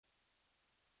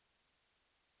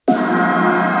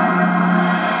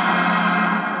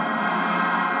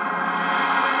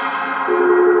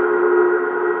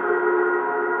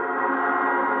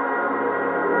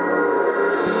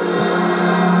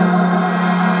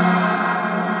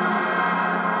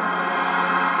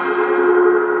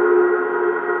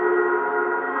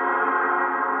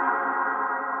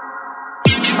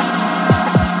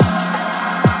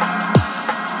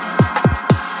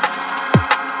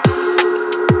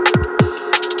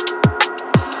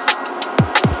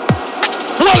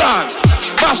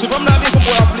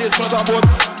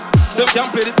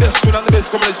play the best tune and the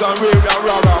best combination and rare and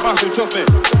rah-rah. Massive, trust me.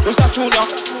 Just that tune now.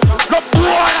 No boy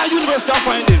in the universe can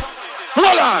find this.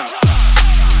 Hold on.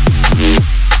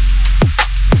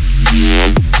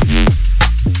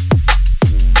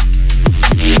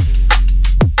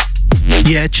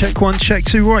 Yeah, check one, check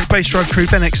two. Right, Bass Drive crew,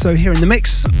 Ben XO here in the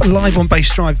mix, live on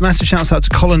Bass Drive. Massive shouts out to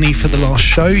Colony for the last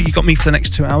show. You got me for the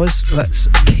next 2 hours. Let's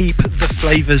keep the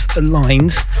flavours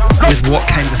aligned with what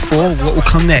came before, what will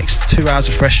come next. 2 hours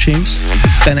of fresh tunes.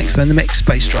 Ben XO in the mix,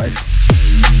 Bass Drive.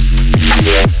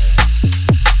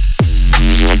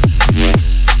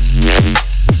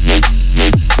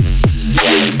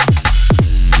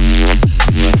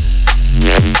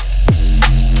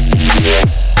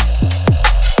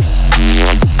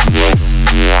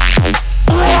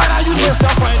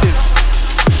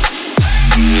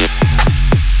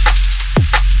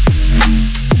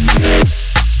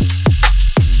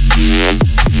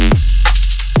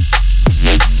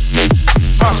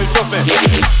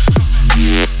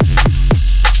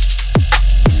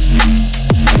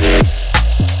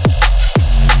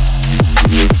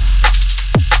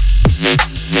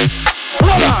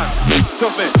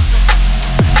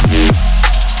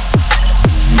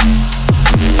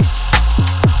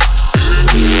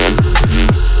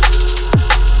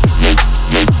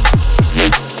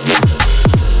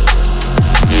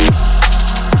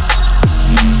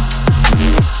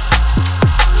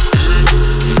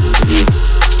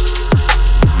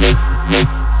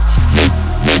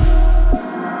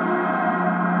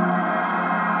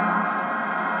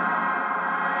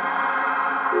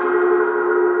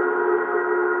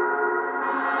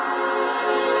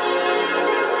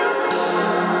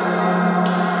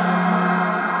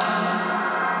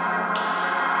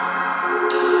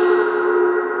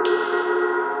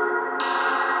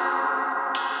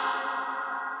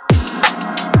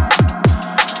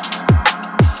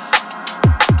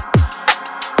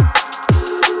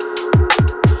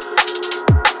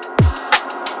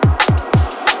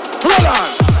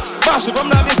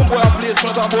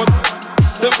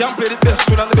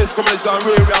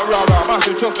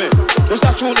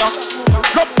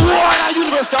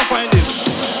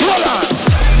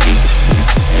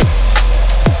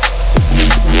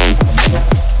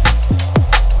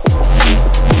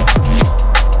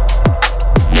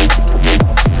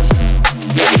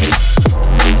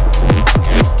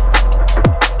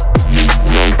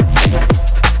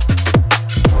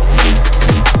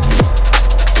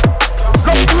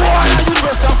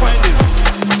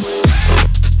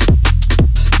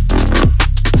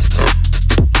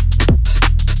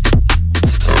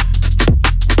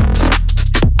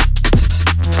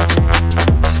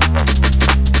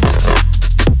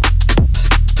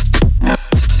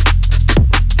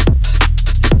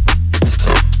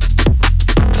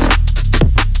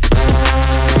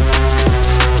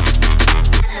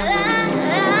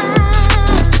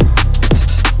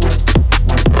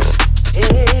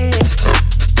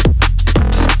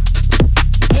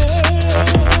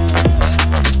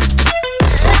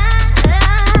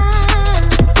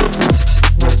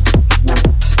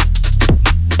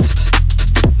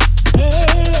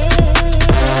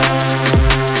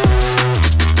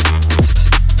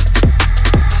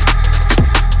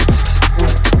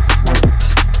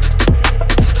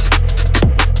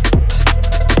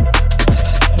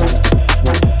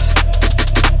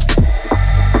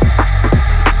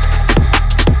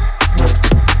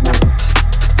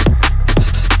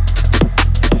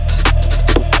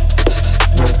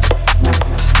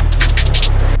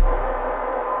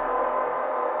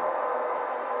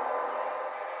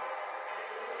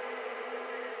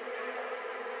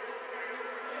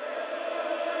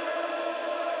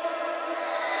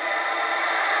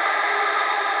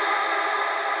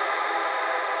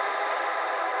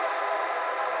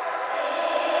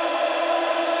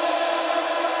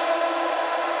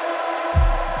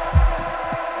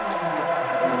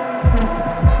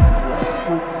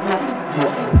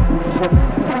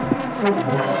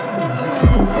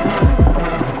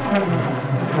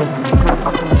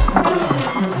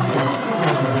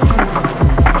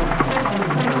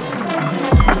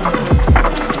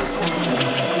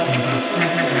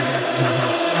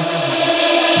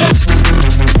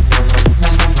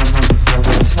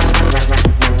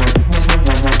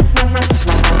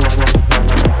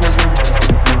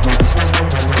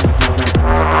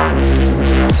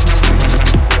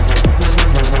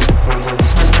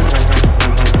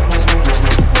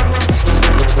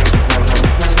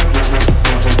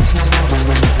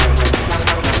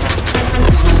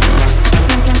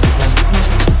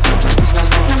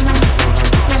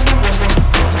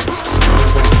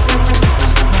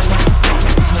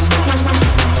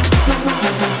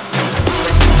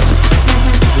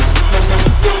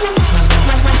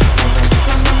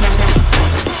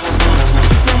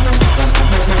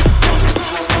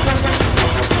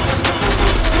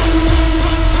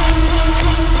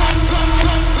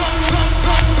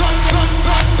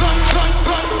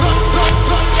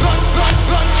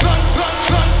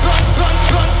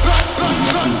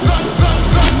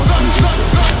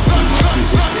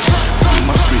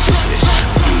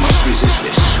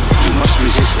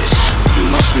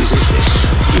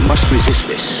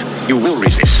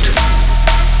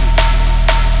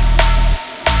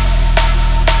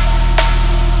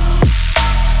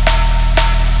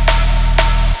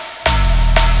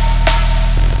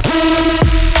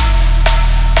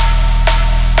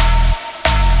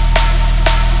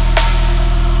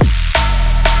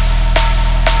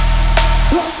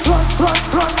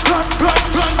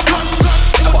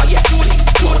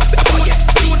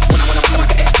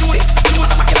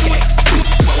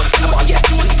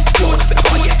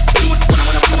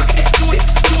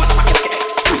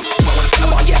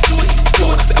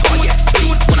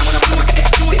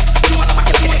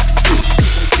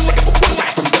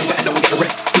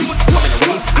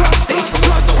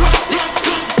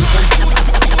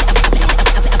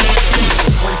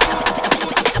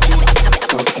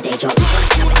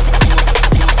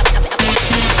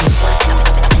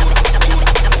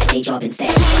 Dayjob instead.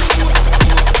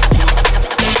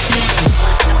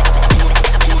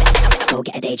 Go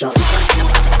get a day job.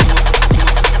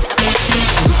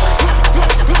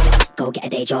 Go get a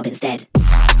day job instead.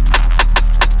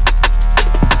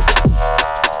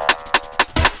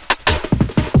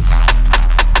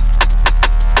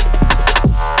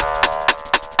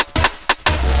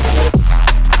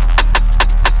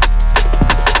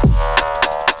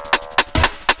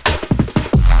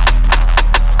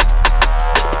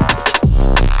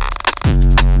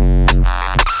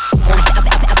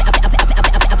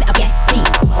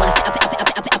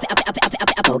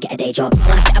 Job.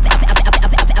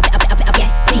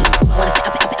 Yes, please. Wanna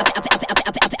step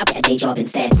up, get a day job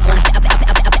instead. Wanna step up,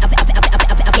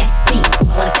 yes, please.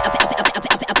 Wanna step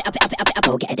up,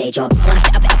 go get a day job. Wanna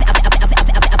step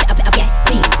up, yes,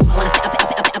 please. Wanna step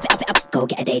up, go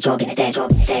get a day job instead.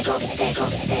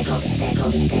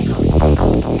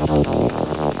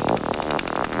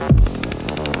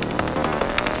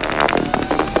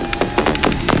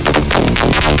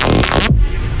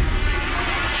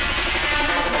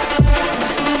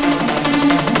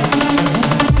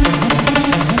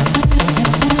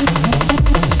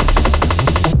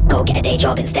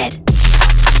 Job instead.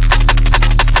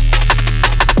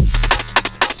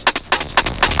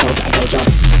 Go get a day job.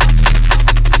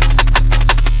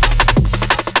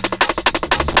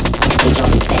 Day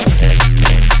job instead.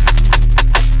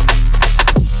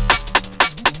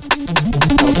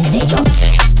 Go get a day job.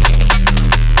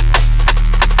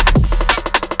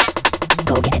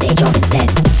 Go get a day job instead.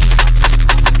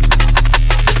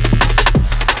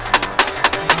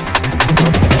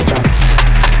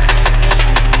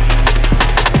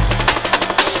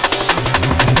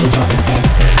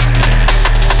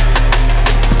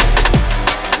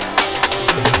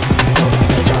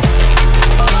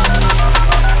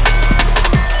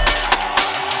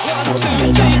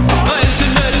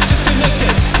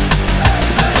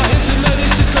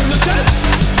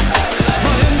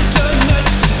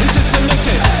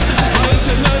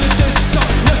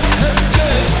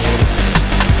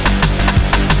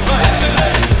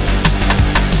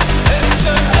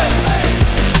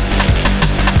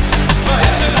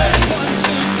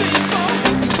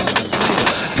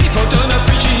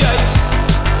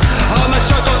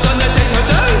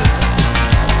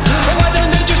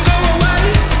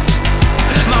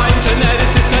 Internet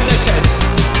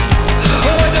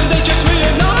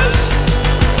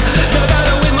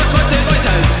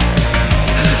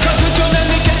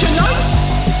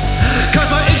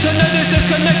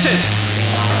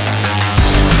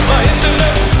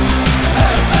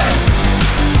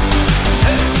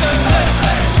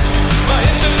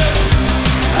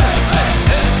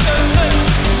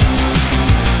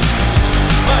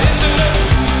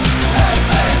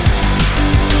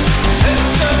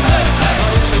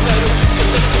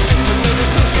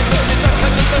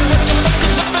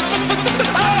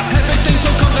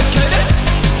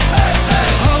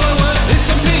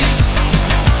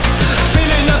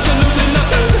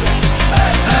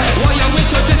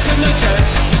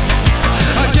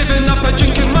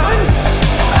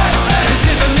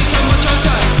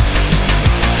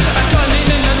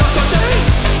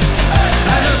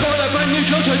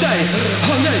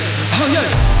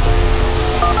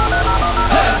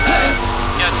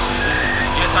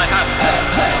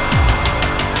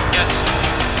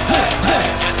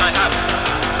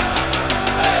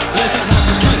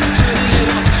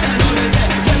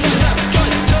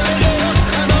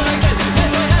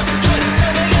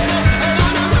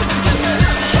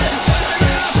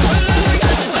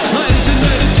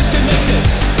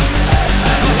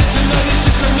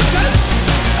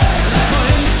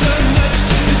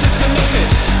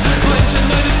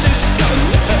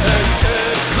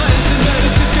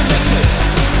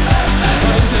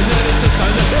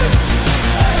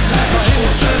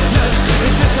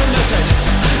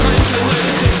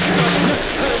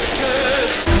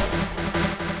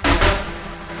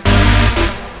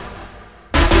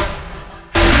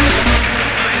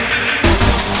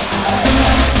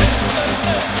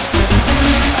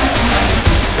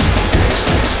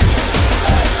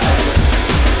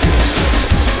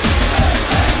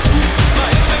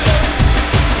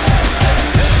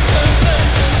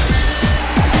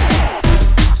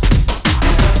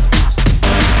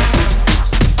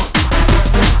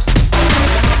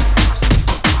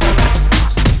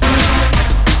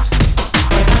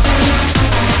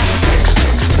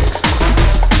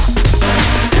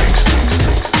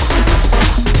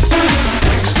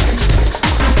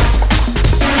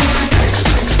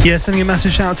Yeah, sending a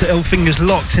massive shout out to Elfingers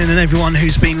Locked In and everyone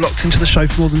who's been locked into the show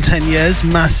for more than 10 years.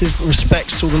 Massive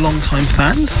respects to all the long-time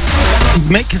fans.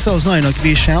 Make yourselves known, I'll give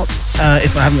you a shout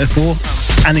if I haven't before.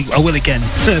 And I will again.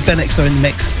 Ben XO in the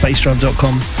mix,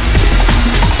 bassdrive.com.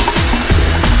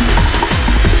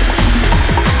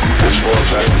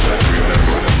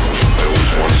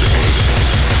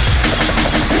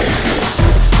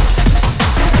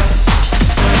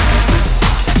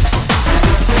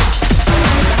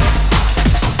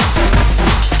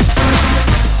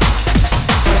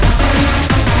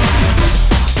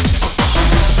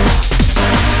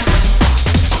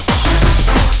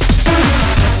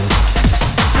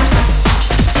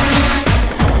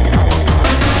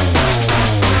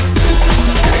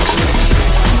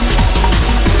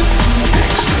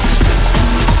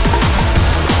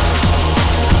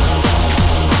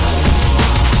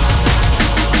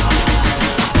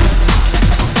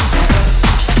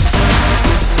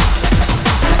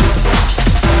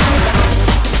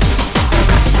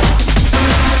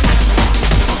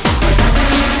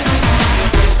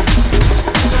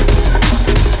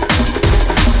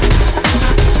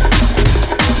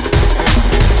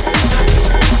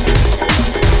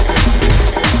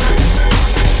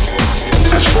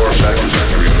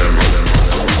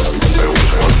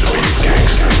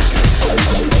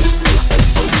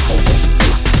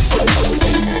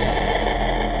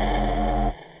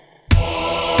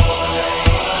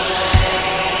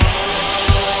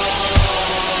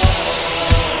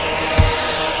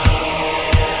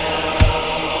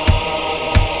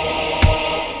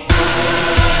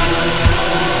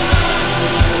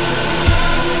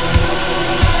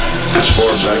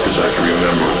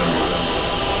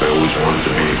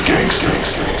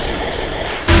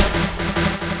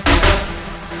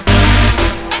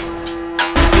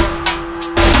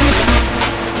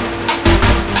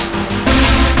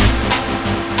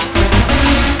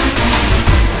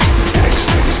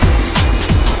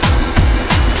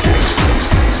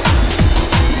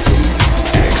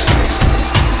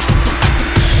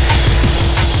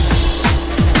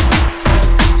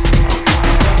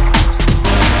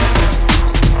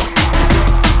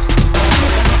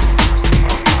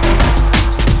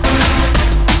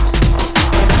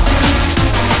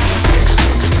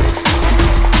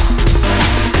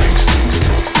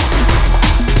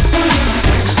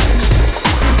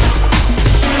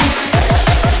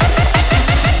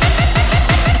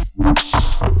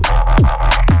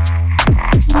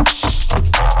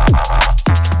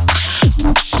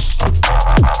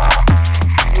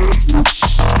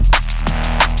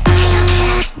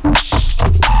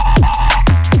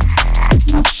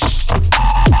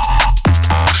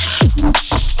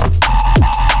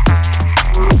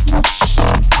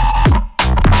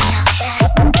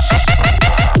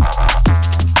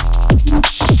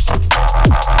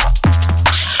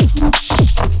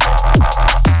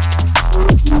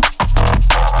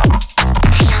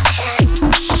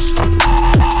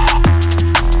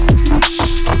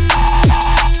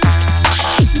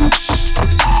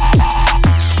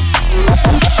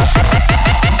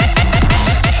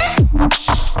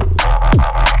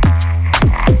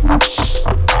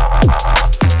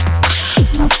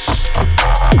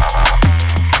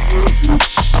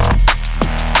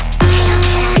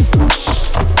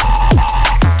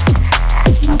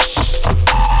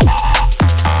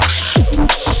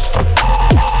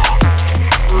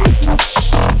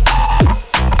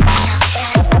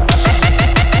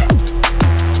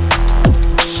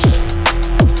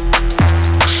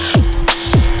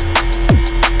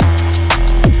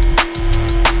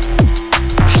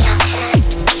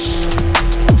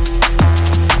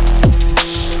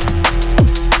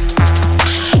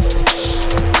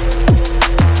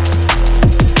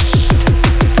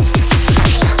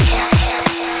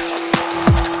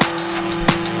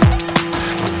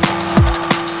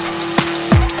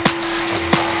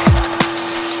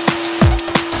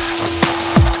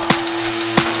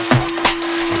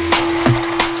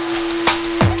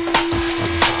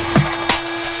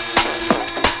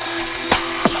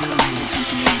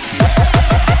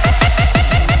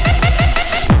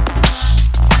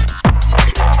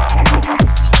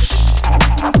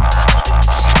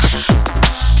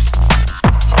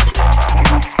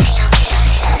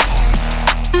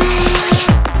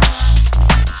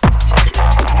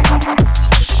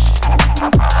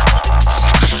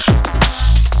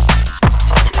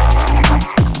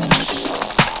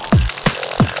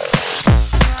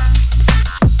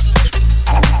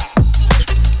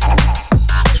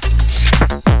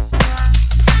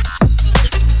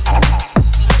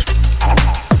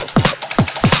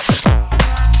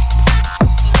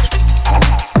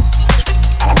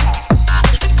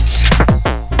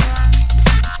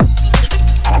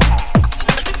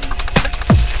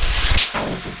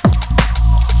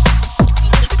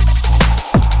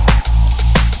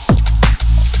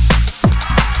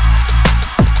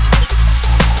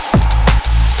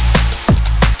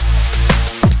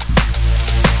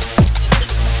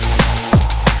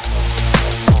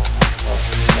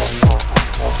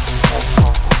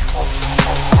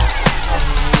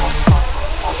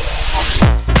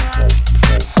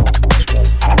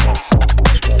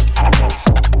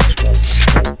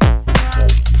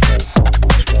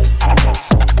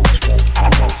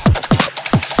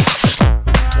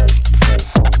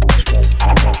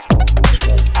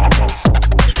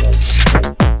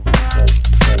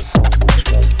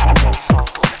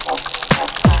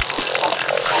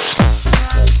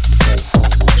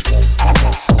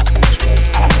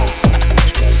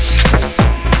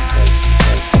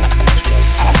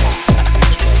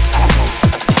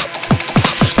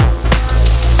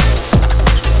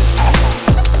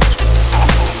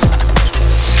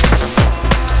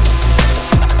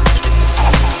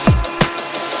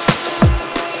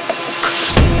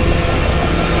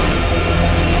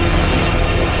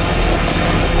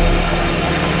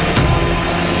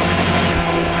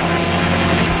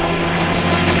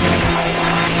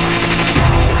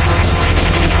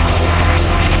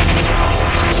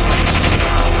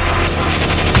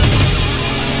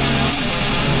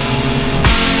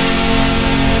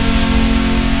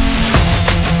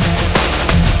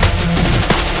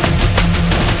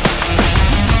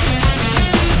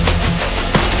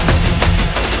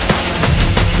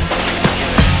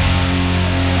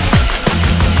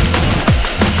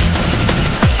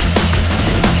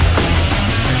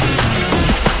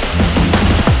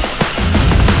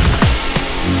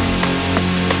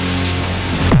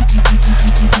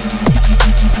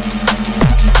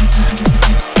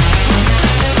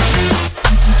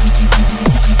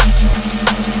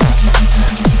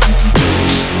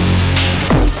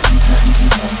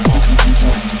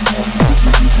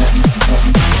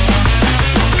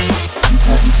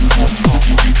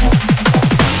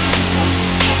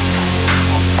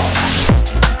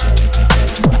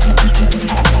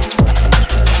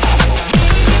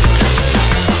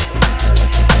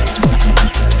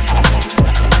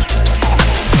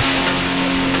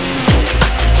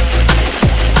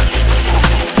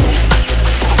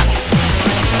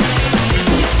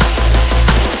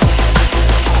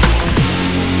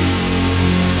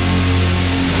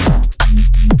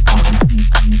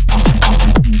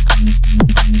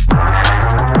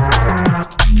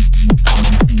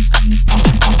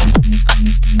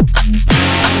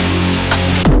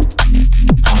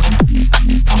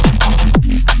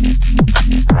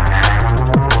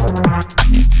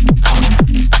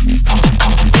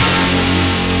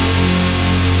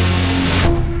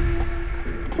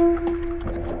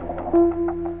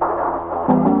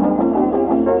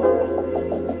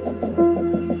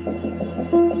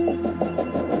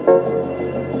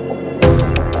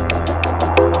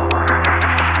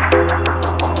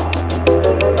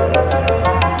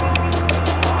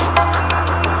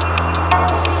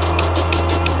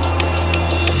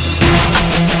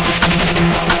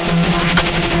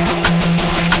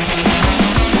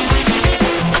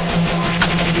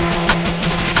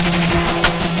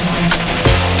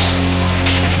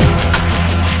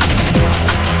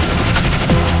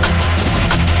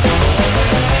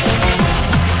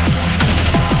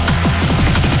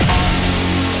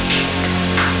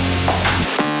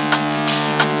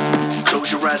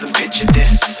 rise and picture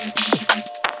this.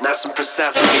 Nice and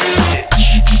precise and make a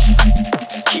stitch.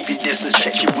 Keep your distance,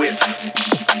 check your width.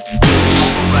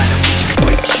 Right and reach your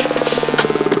switch.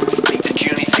 Take the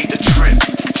journey, take the trip.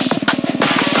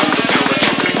 I'm the pillar,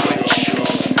 check the switch.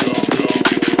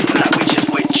 Like which is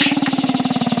which.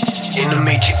 In the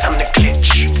matrix, I'm the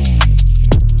glitch.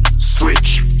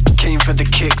 Switch. Came for the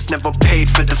kicks, never paid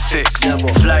for the fix.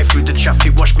 Fly through the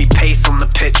traffic, watch me pace on the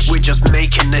pitch. We're just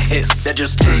making the hits, they're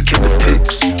just taking the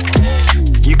pics.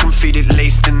 You can feel it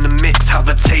laced in the mix. Have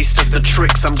a taste of the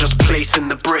tricks, I'm just placing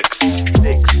the bricks.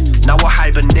 Now I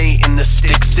hibernate in the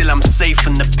sticks. Still I'm safe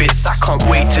in the bits, I can't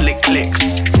wait till it clicks.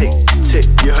 Tick, tick,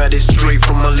 you heard it straight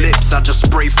from my lips. I just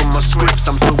spray from my scripts,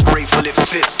 I'm so grateful it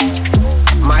fits.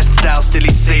 My style still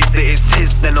he says that it's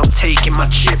his. Then I'm taking my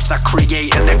chips, I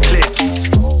create an eclipse.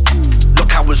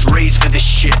 Look, I was raised for this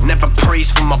shit. Never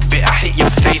praised for my bit, I hit your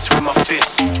face with my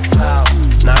fist.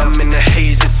 Now I'm in the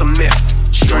haze, it's a myth.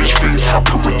 Strange things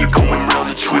happen when you're going round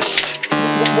the twist.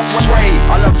 Sway,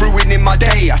 I love ruining my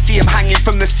day. I see him hanging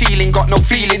from the ceiling, got no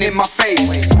feeling in my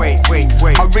face. Wait.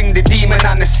 I ring the demon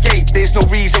and escape. There's no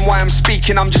reason why I'm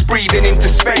speaking, I'm just breathing into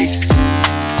space.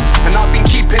 And I've been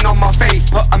keeping on my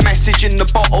faith. Put a message in the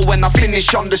bottle when I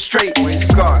finish on the straight.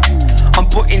 I'm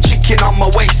putting chicken on my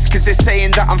waist, cause they're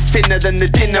saying that I'm thinner than the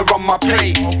dinner on my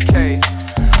plate. Okay.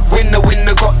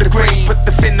 Winner got the grade. Put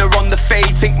the thinner on the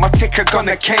fade, think my ticker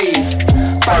gonna cave.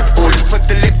 Bad boys put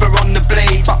the liver on the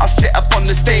blade, but I sit up on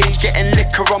the stage getting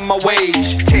liquor on my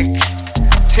wage. Tick,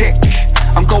 tick,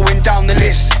 I'm going down the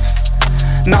list.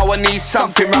 Now I need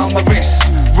something round the wrist.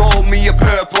 Roll me a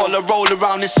purple, I roll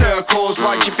around in circles.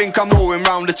 Why do you think I'm rolling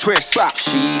round the twist?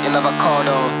 She eating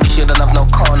avocado, shouldn't have no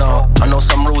corner. I know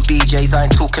some real DJs, I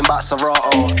ain't talking about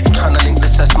Serato. Tryna link the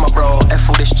my bro, F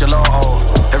all this gelato.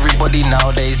 Everybody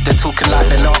nowadays, they're talking like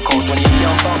the narcos. When your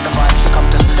girl felt the vibe, she come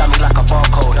to scam me like a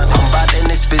barcode. I'm bad in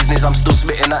this business, I'm still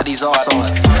spitting at these arseholes.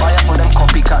 Fire for them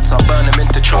copycats, I'll burn them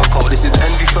into charcoal. This is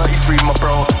NV33 my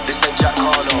bro, this ain't Jack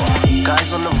Harlow.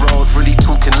 Guys on the road, really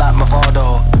talking like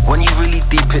Mavado. When you really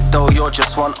deep it though, you're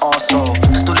just one arsehole.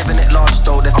 Still living it large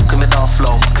though, they're fucking with our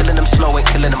flow. Killing them slow, ain't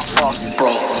killing them fast, bro.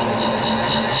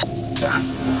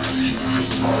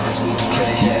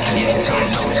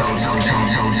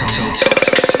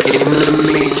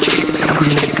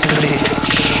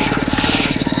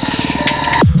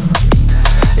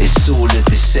 It's all a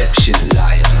deception,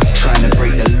 trying to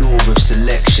break the law of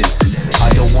selection. I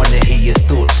don't wanna hear your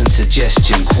thoughts and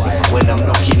suggestions when I'm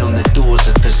knocking on the doors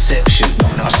of perception.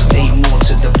 I stay more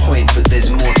to the point, but there's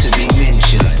more to be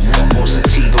mentioned. More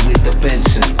sativa with the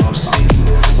Benson.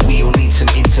 We all need some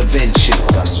intervention.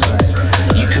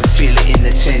 You can feel it in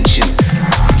the tension.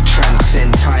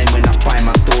 Transcend time when I find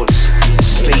my thoughts.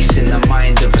 Space in the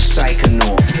mind of a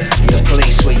psychonaut. The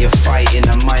place where you're fighting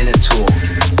a minotaur.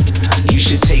 You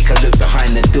should take a look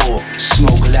behind the door.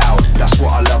 Smoke loud, that's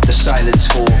what I love the silence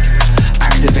for.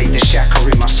 Activate the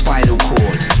chakra in my spinal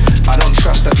cord. I don't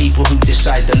trust the people who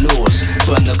decide the laws.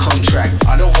 Burn the contract,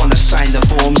 I don't wanna sign the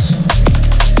forms.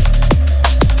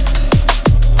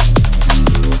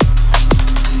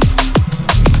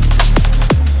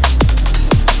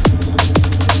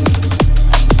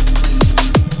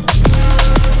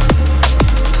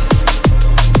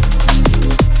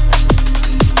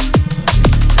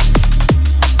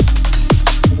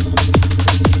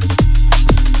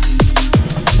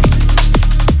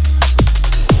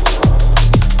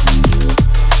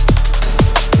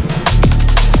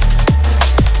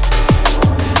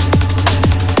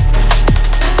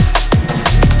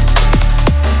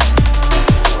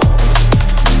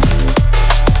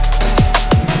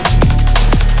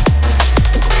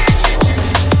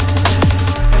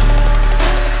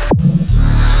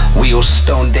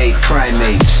 Stone date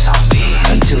primates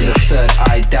until the third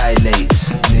eye dilates.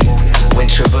 When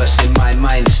traversing my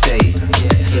mind state,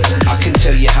 I can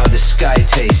tell you how the sky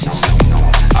tastes.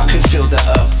 I can feel the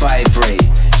earth vibrate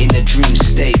in a dream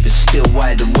state, but still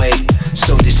wide awake.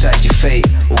 So decide your fate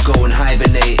or go and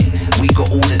hibernate. We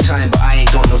got all the time, but I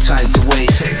ain't got no time to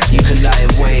waste. You can lie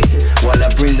and wait while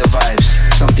I bring the vibes.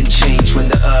 Something changed when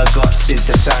the got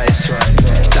synthesized.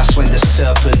 That's when the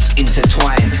serpents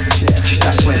intertwined.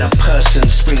 That's when a person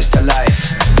springs to life.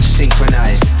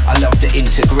 Synchronized, I love the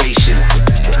integration.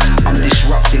 I'm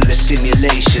disrupting the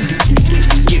simulation.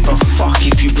 Give a fuck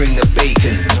if you bring the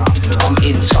bacon. I'm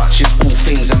in touch with all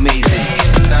things amazing.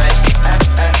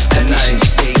 It's the mission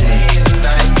statement.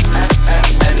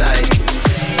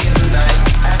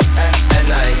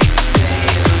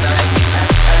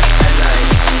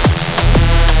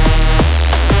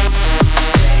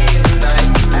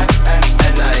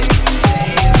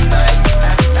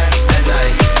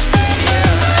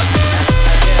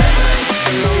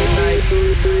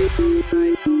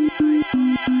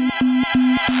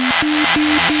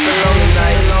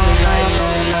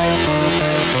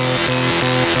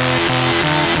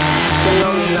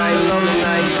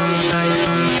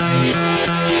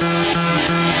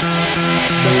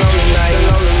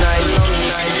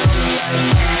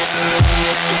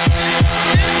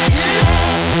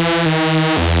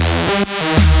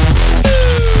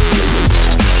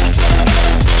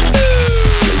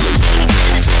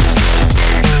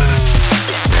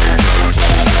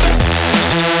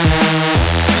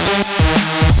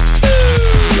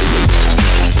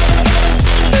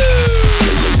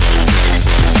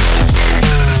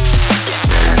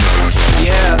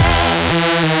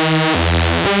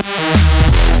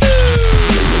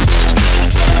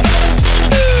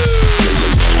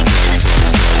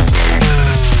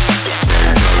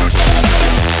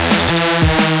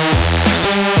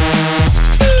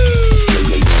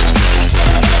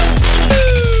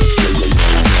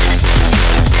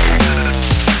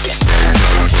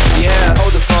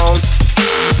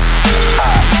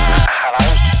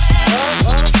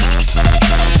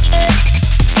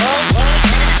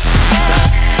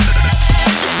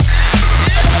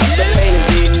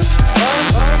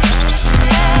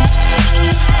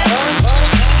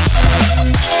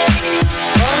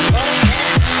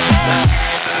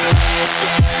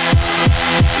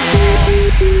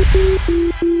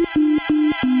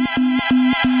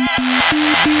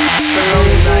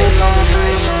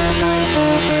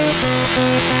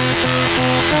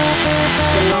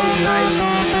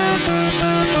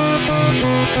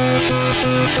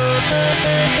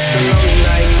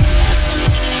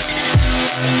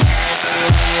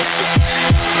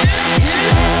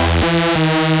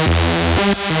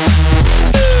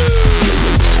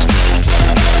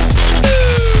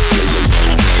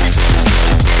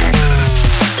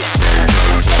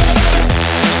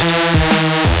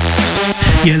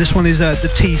 Yeah, this one is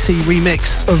the TC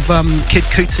remix of Kid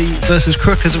Cudi versus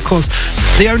Crookers, of course.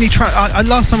 The only track,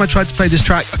 last time I tried to play this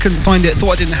track, I couldn't find it,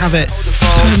 thought I didn't have it.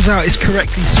 Turns out it's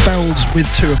correctly spelled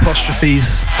with 2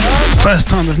 apostrophes. First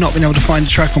time I've not been able to find a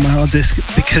track on my hard disk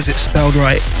because it's spelled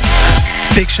right.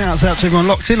 Big shouts out to everyone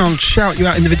locked in. I'll shout you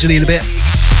out individually in a bit.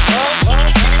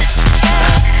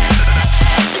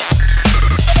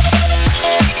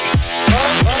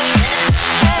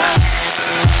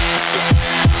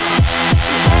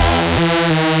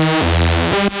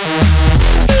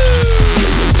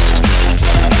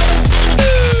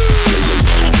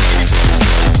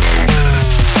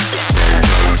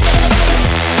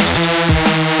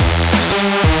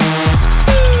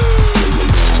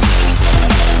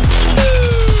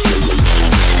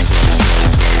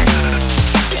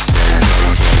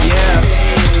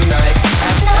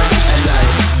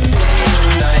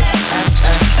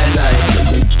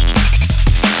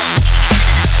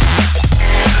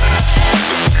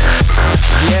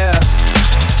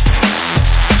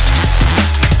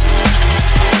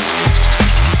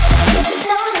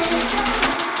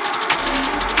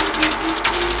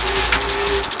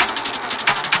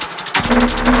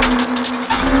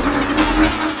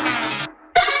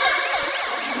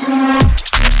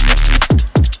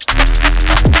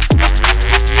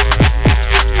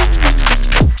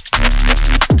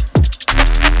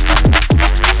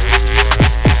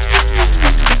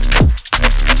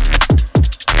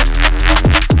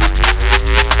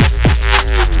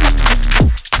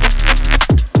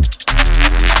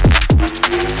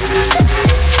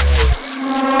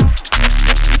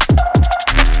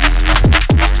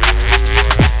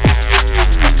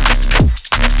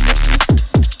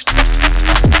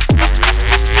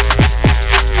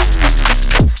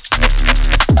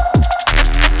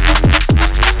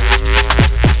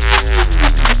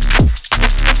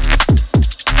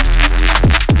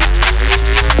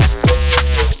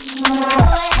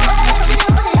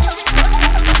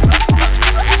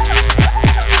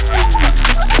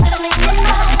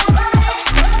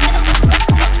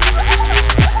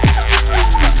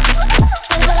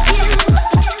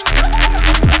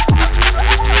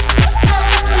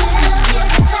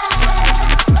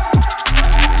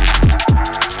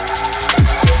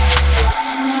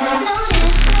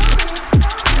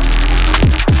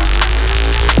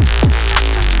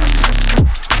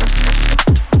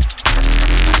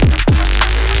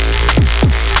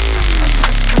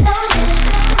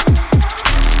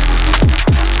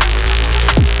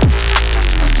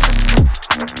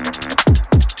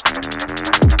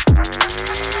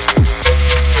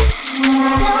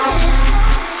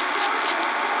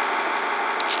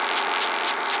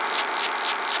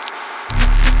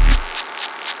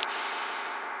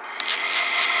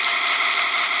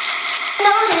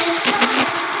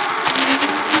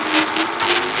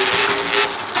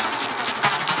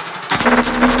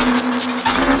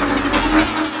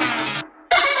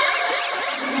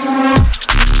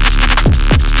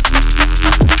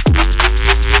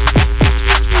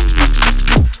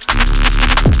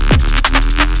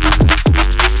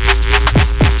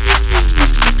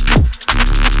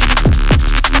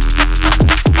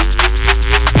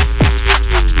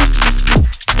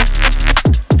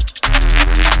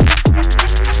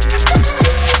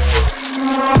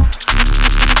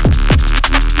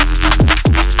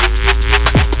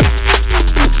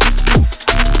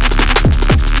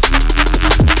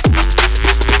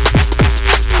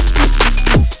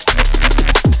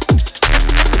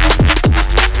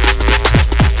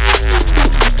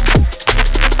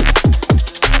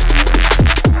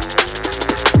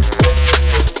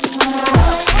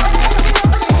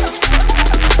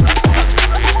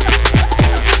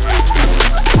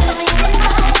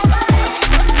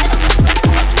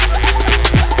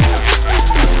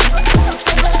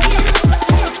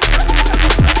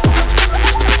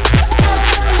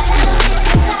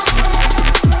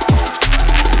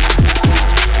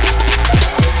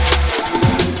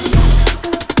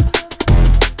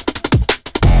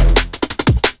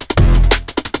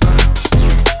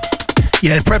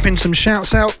 Yeah, prepping some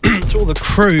shouts out to all the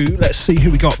crew. Let's see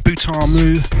who we got.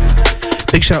 Butamu.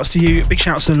 Big shouts to you. Big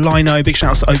shouts to Lino. Big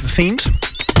shouts to Overfiend.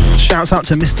 Shouts out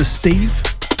to Mr. Steve.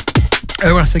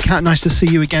 Oh, Cat, nice to see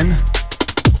you again.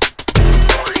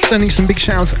 Sending some big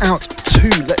shouts out to,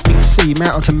 let me see,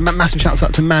 massive shouts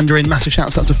out to Mandarin, massive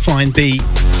shouts out to Flying B,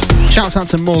 shouts out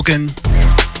to Morgan,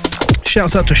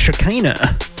 shouts out to Shakina.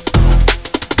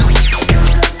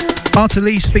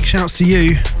 Artelise, big shouts to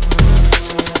you.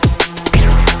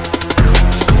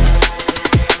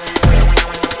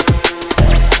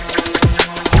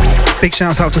 Big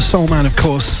shouts out to Soul Man, of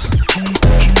course.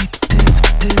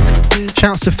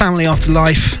 Shouts to Family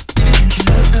Afterlife.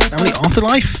 Family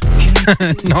Afterlife?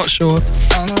 Not sure.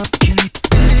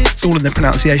 It's all in the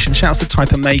pronunciation. Shouts to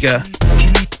Type Omega.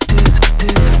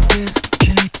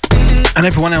 And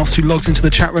everyone else who logs into the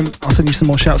chat room, I'll send you some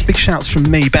more shouts. Big shouts from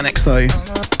me, BenXO.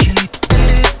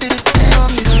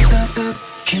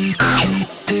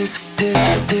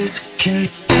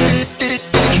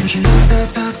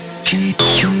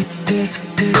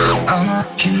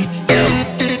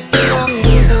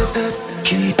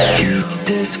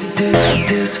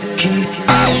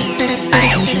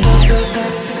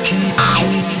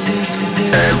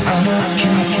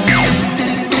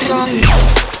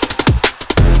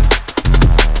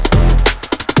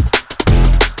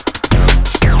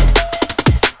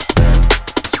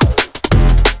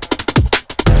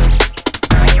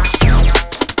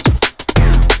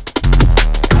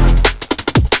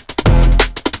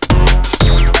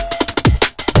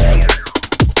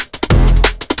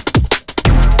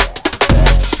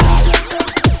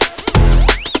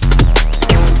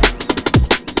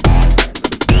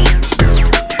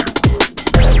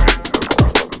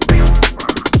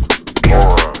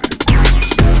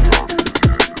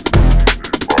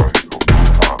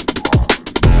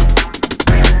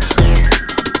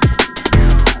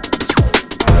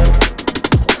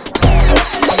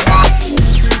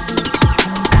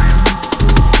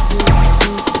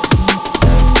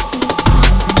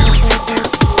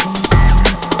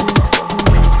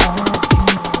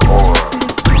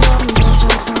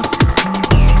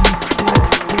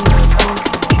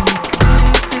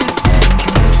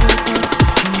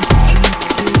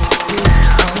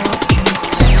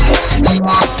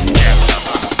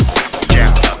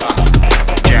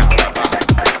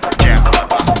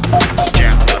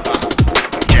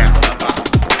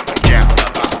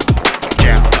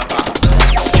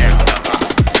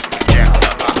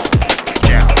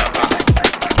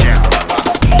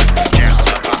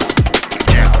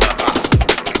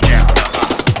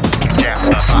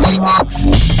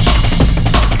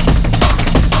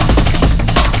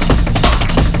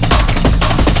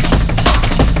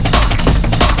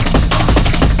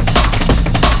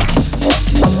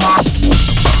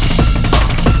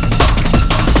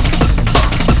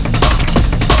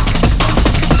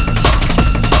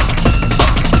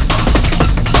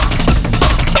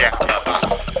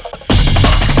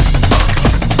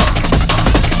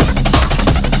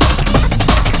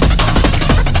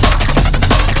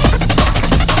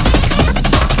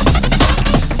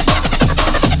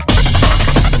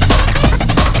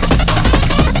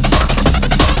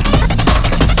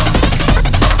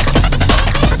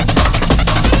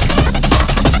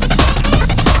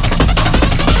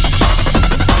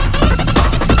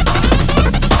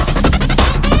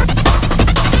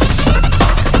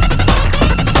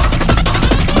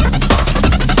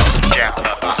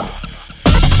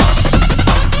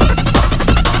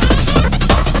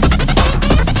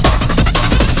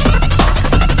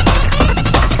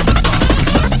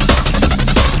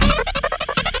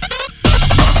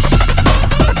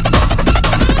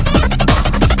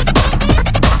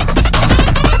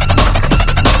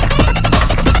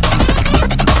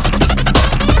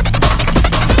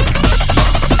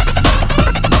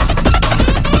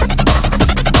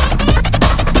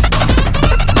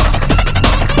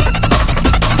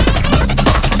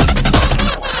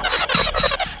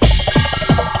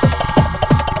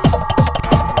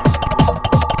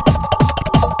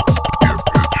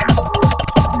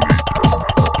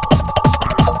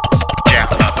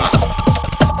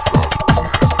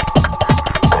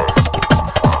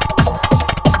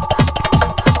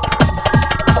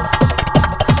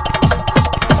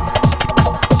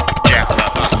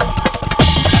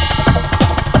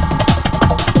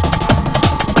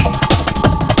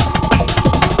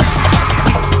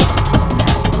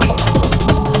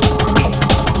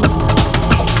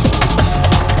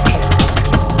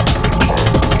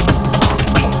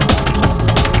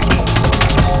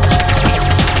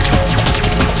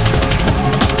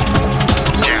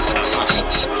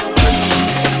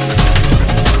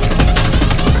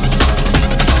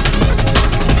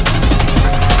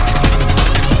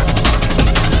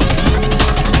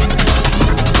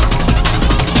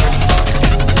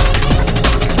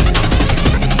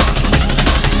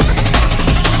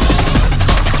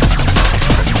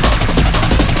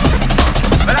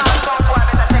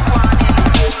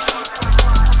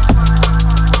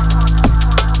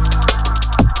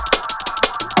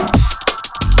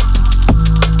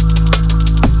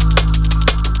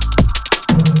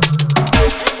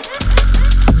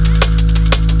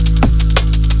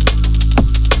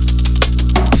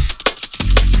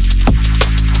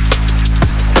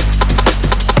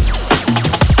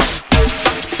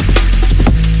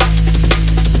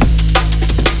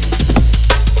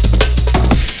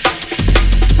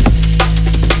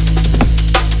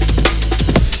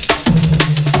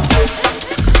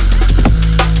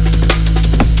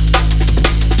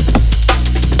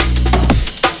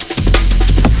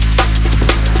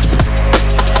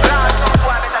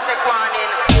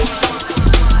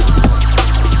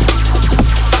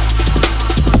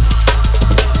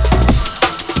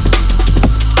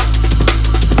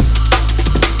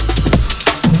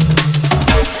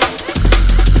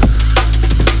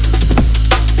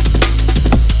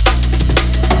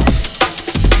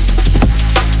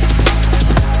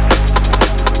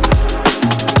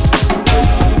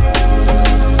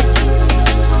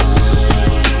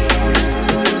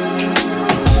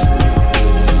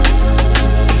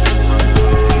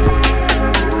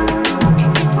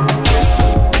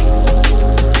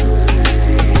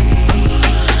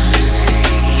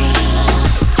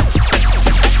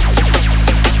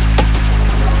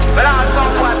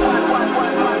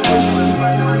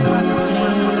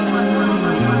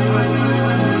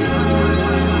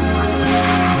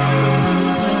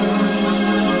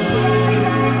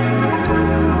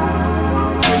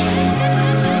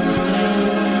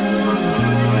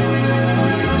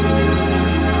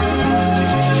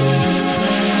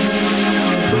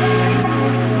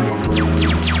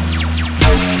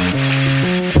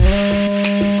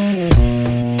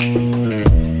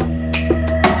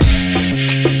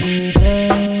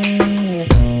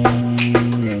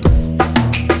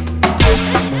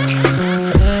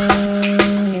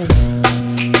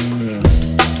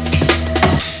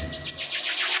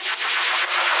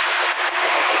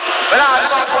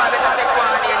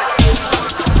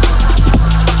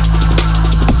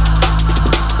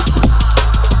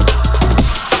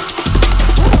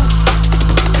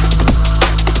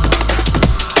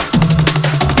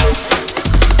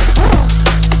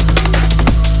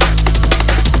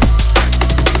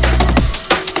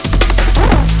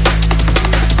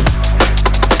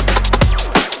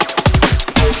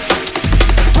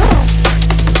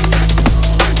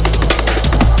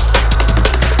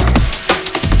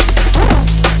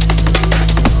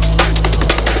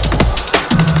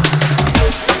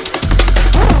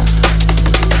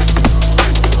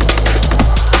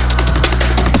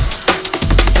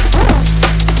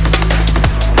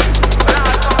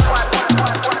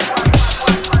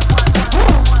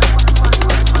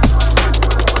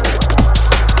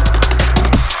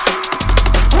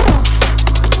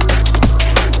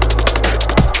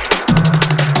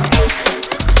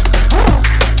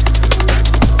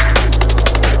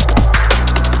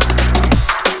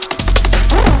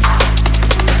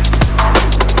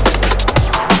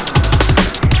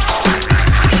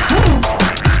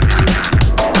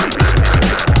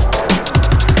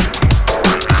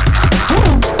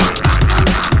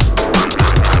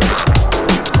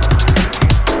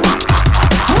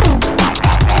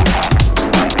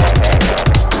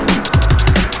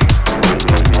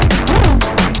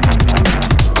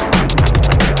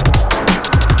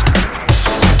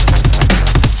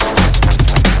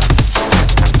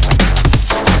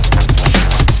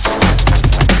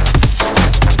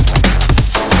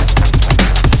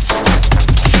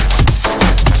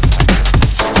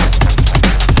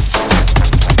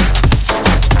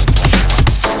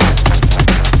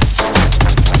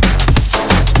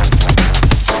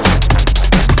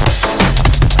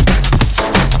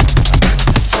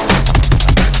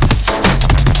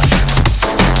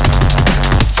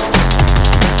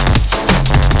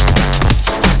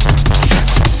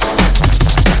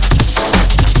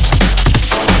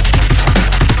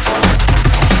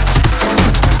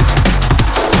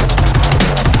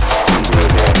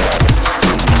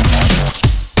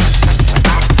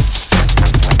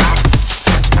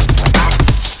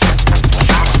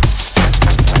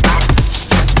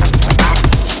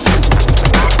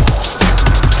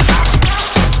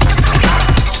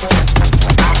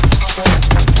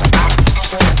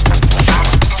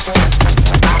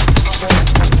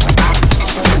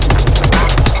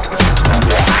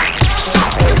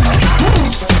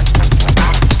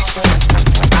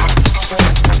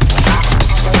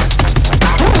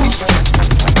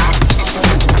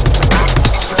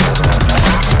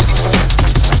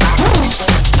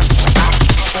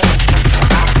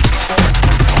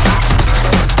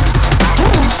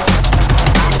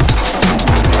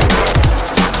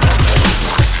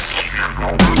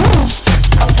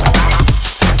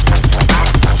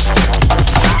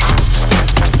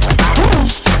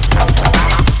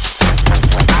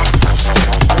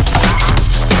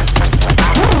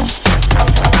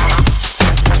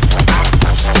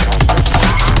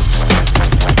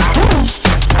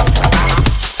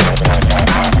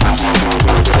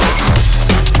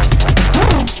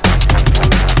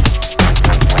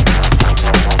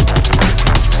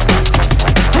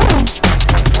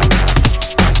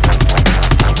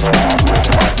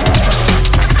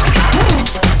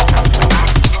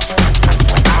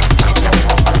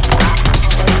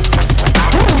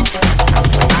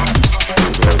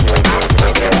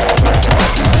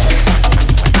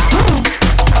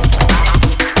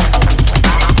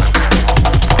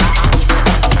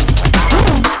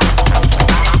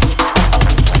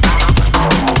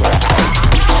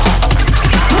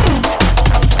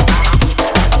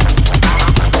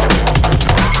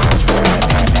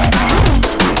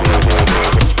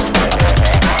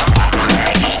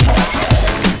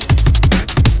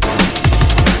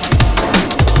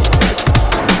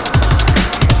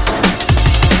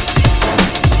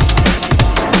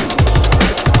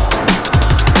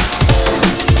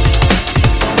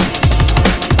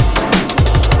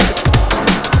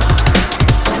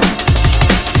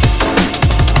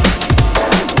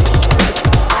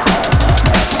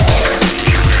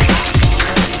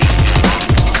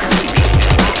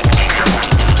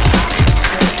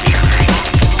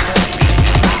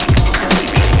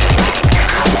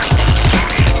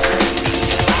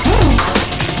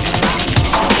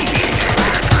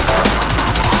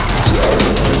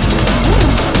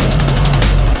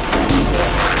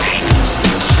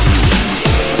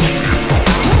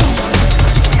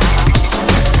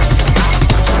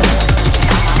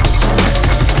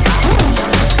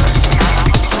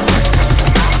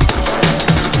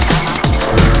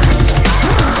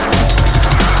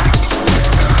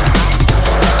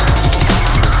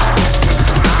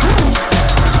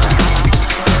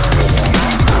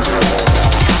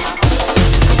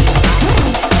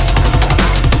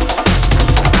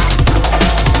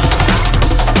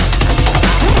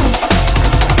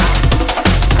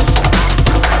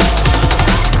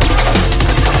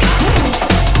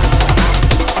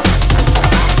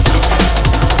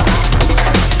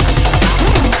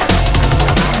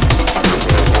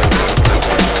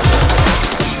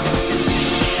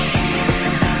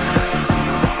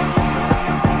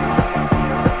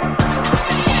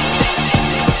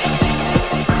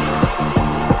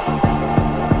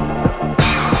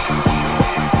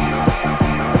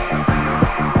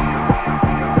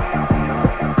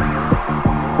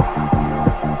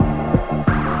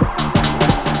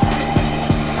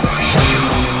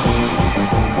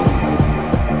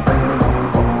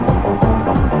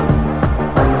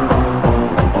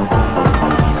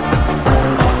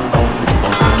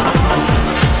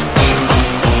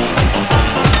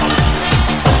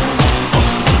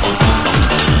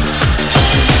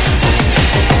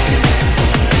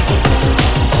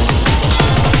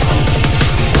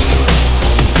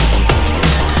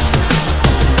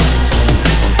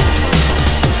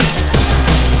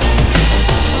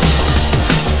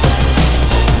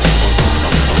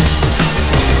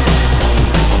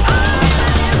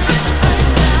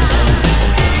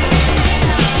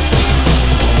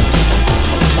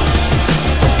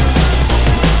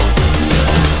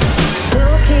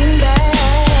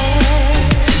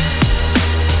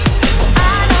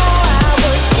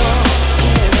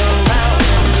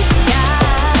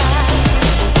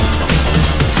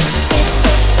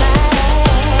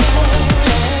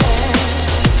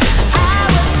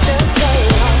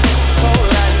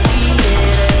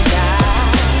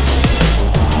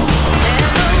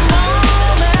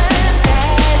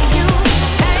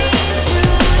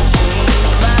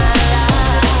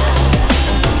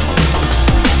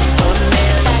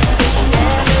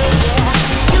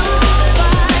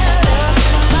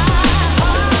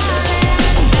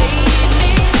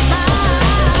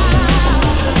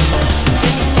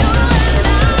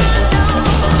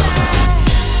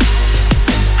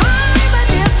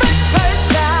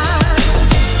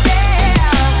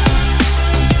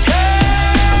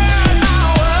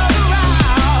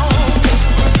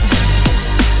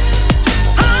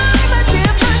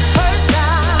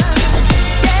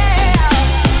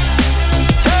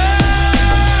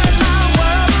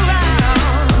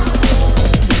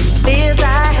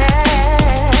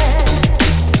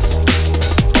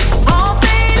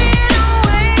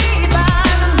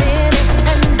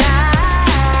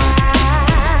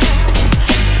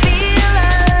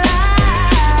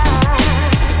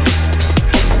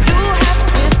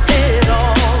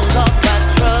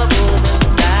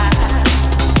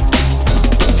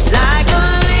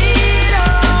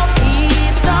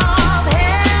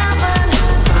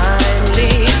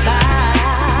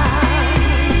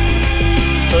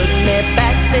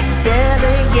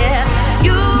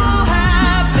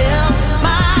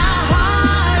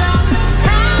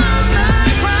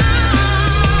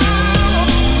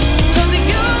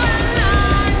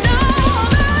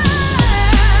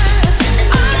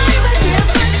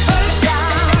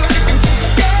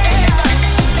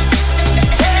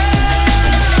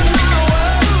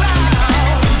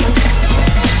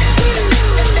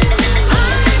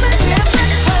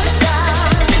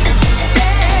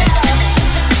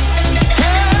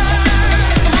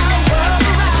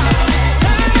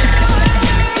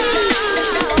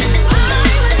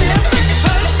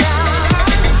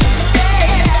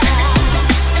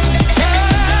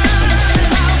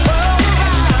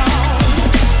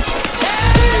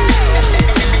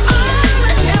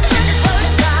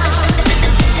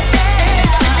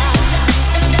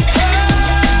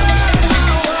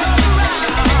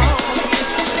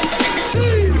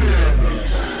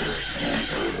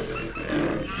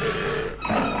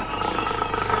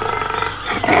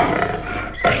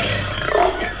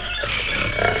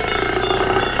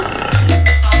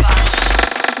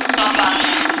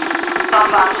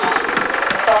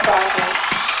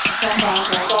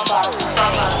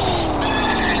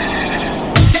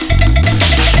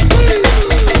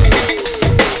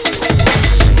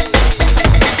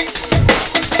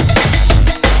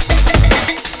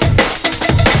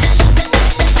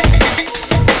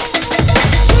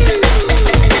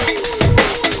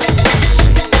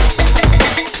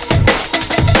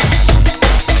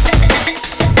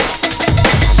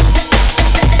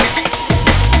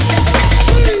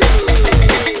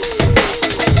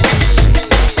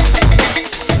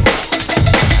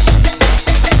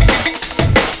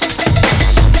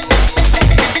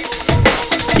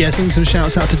 sing some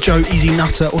shouts out to Joe Easy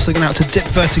Nutter. Also going out to Dip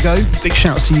Vertigo. Big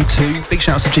shouts to you too. Big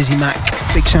shouts to Jizzy Mac.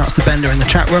 Big shouts to Bender in the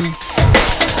chat room.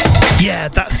 Yeah,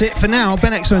 that's it for now.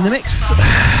 Ben XO in the mix.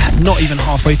 Not even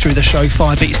halfway through the show.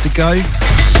 5 beats to go.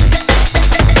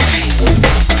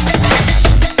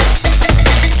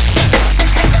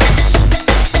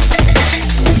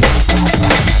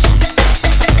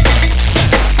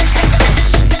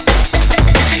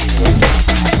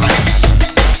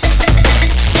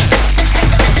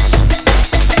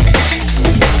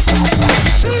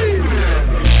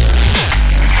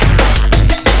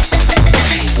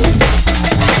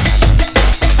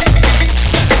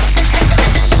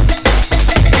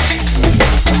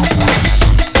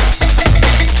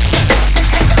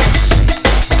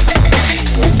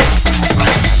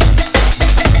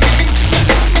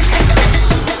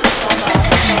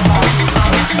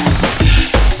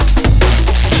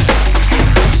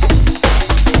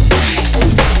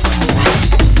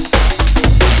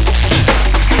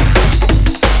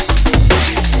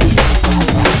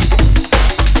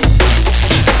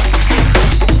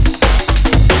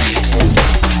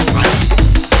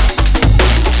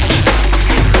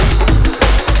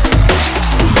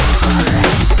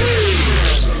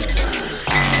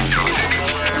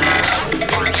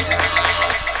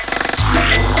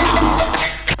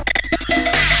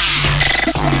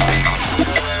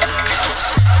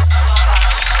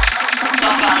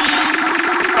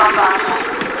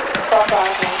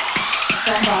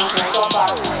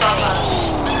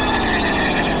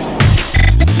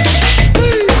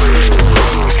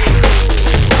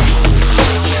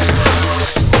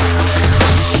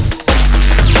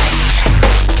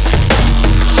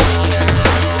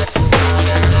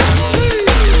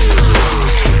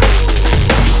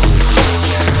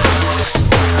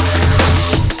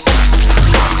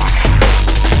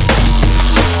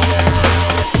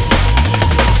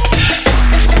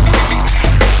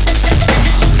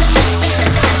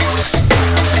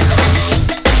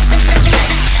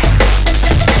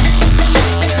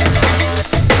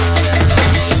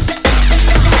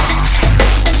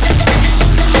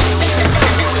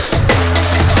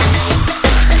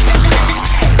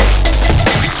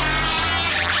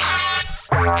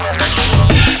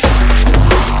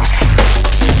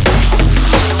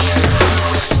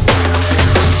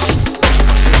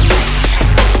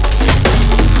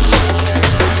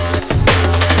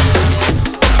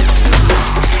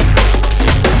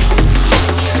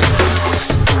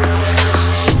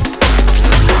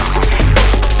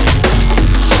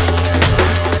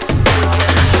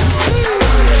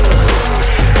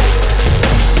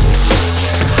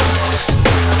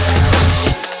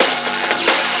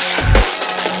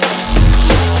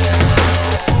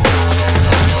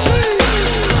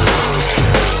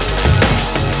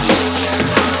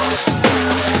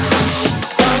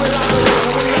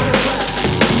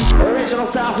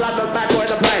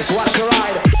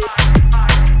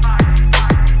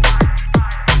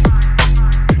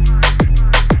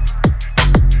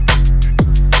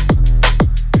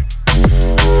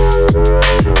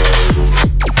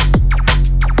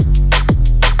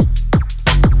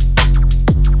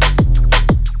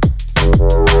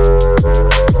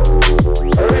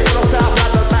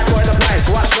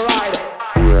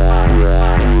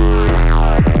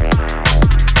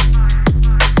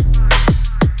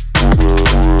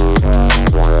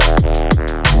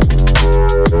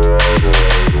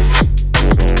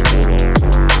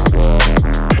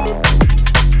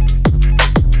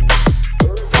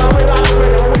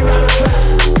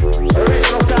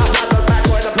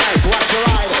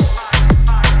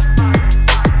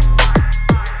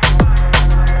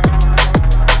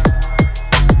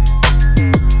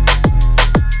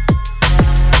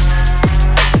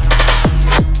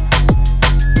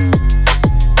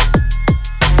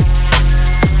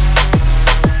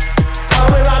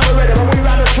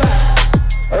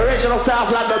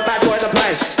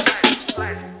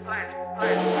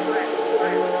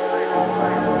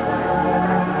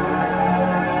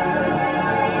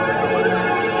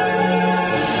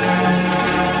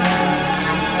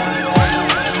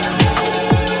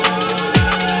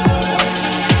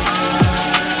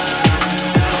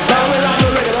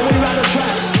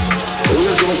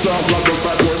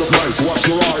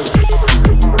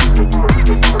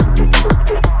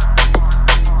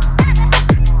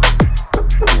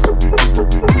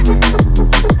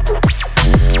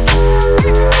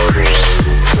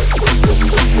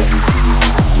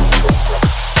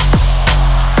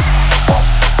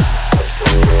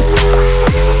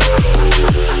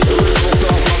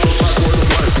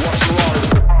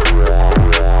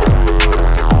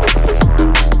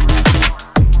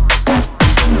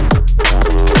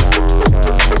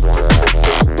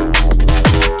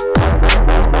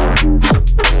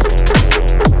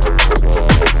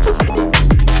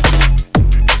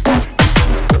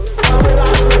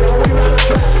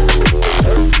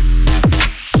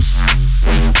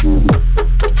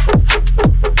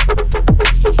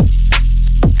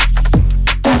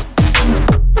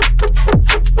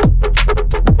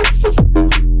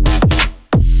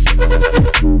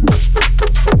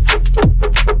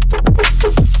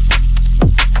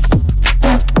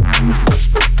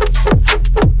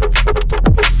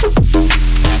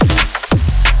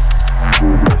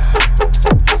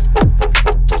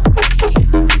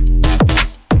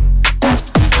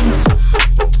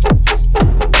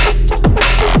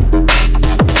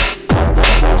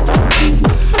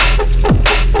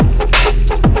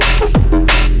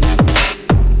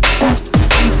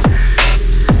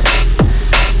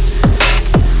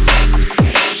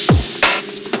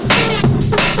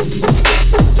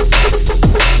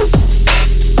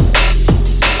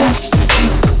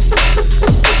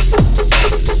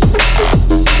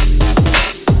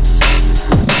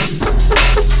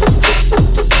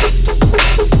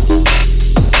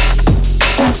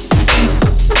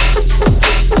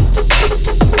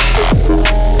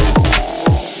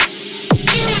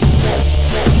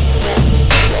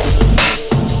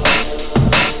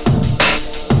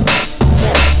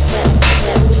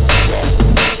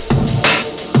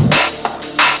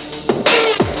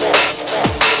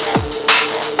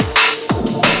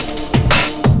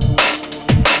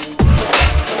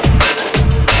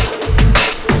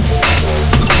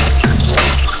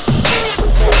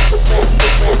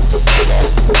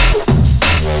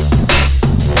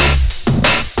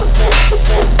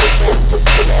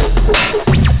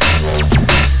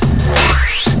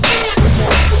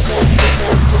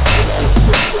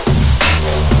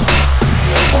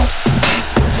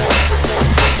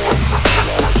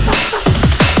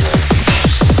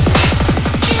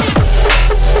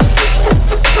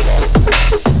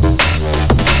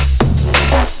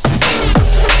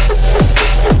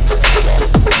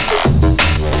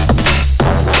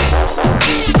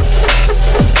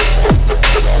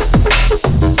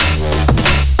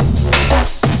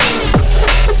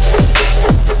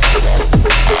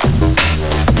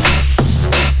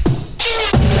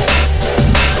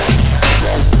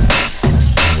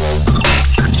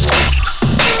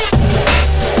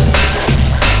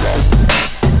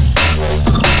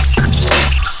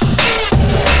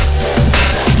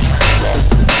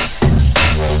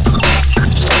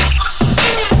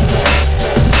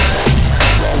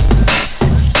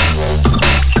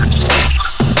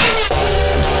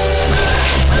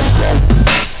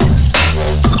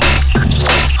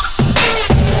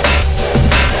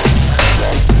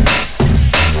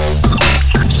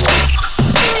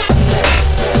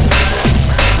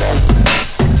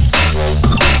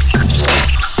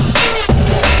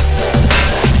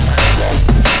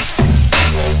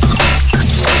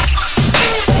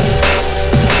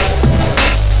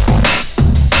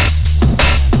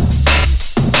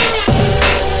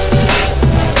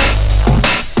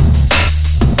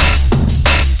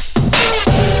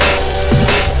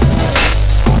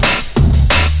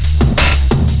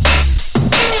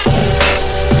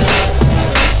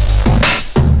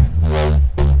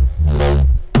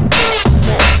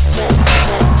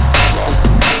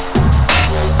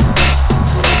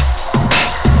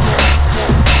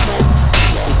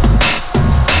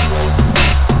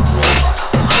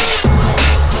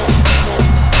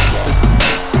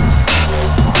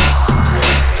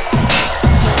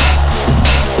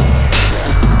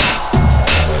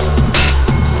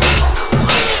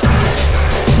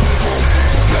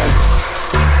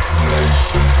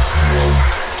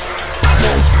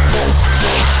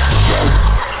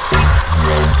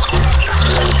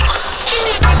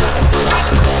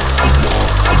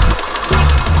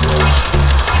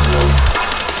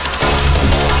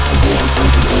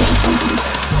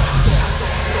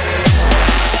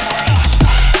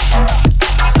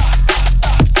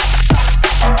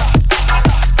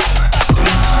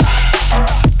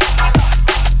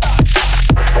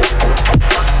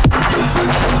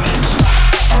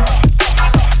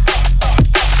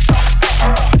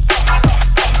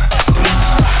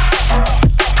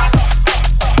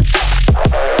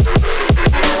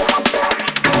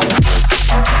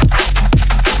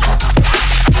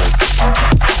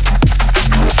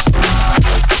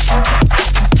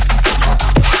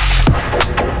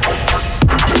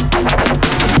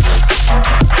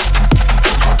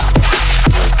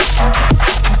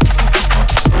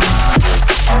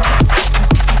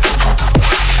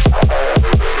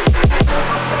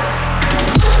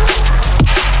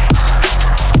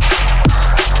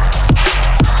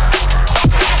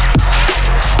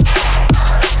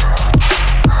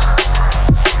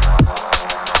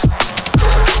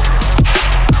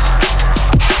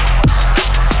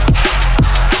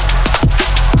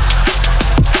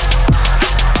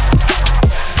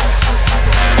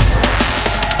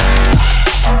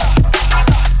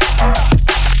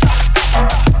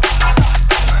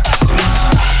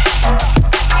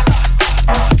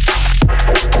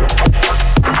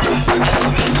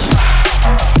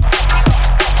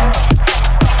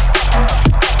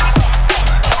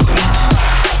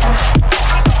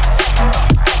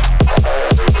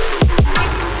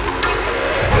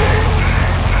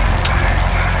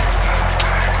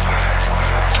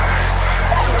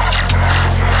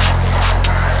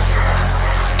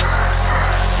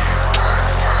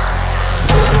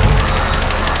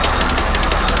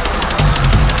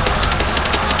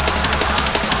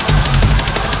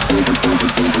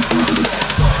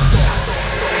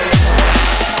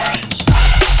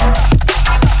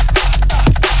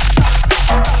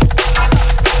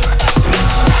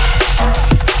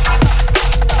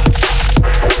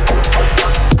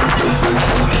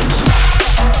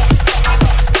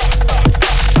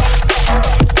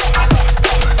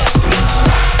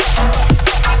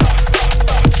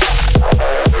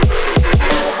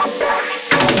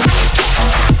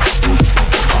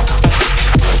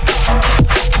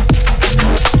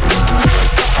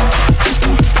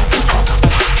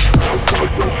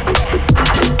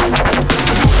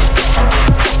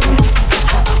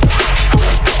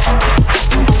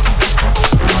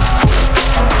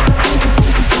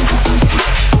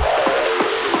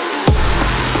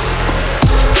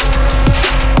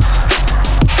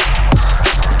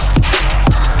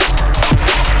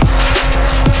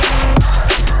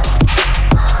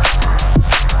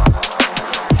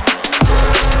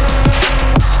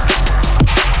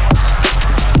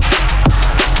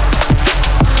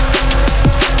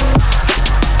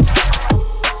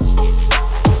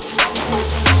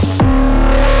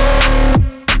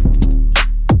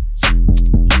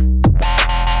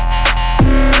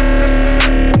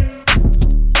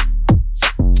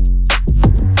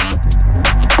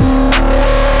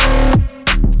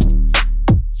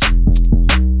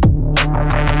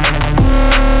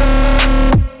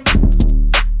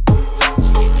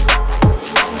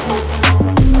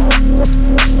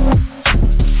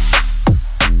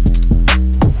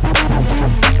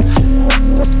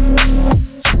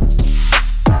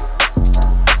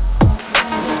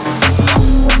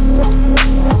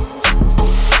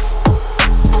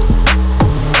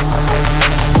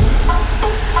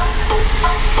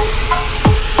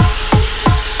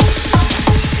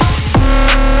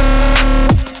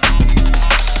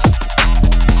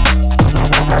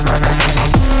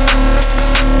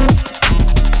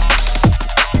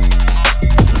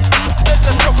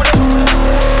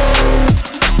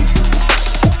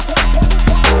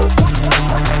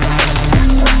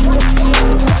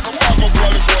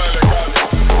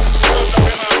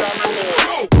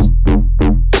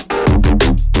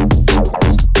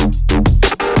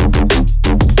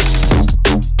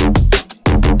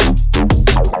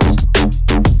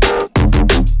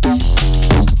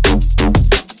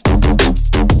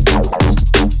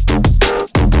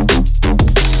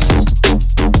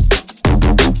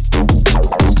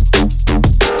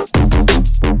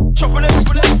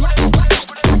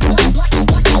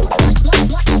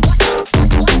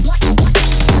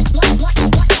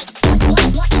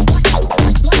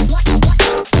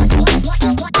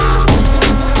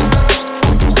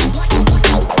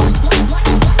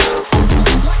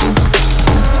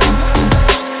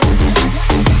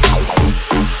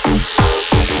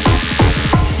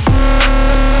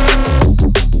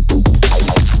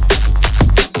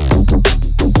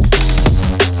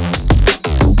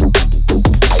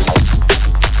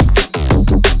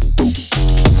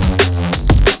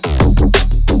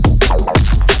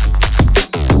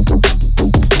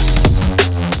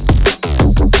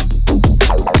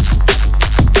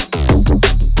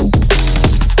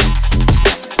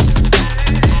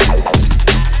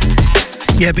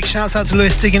 Yeah, big shouts out to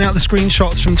Lewis digging out the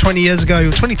screenshots from 20 years ago,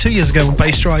 22 years ago on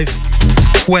Bass Drive,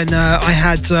 when I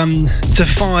had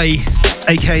Defy,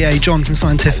 aka John from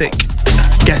Scientific,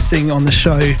 guessing on the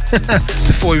show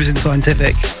before he was in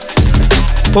Scientific.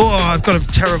 Oh, I've got a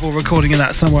terrible recording of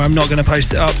that somewhere. I'm not going to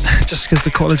post it up just because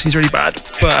the quality's really bad.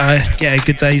 But yeah,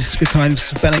 good days, good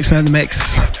times. Phentix in the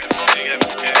mix.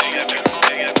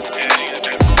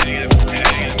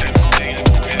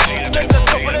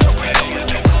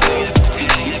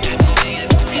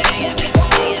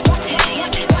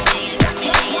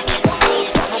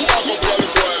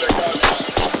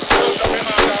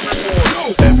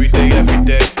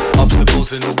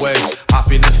 In the way,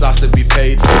 happiness has to be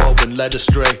paid for when led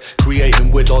astray.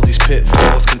 Creating with all these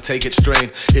pitfalls can take it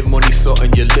strain. If money's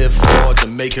something you live for,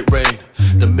 then make it rain,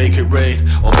 then make it rain.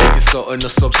 Or make it something, a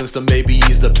substance to maybe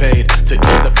ease the pain, to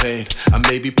ease the pain. And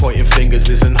maybe pointing fingers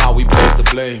isn't how we place the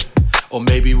blame. Or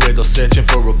maybe we're just searching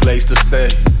for a place to stay.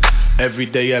 Every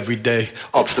day,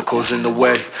 obstacles in the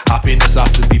way. Happiness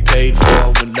has to be paid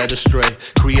for when led astray.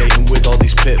 Creating with all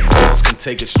these pitfalls can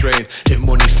take it strain. If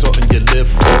money's something you live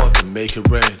for, then make it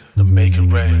rain, then make it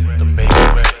rain, then make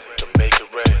it rain, then make it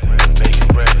rain, then make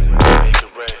it rain, then make it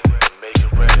rain, then make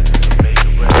it rain, then make it rain, then make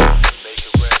it rain, then make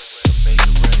it rain, then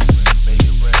make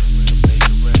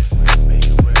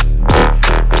it rain, then make it rain, then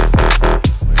make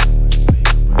it rain, then make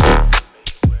it rain.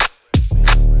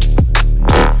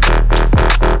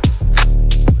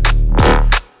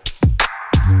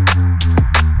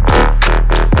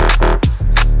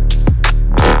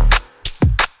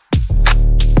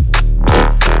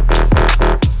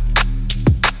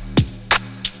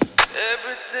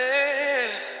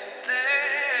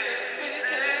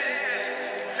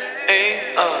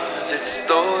 It's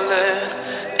stolen,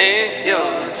 ain't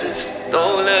yours, it's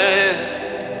stolen.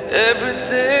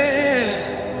 Everything,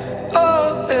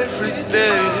 oh,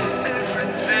 everything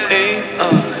ain't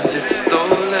ours, it's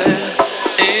stolen,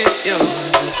 ain't yours,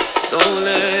 it's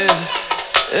stolen.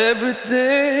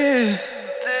 Everything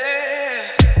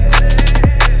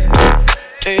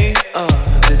ain't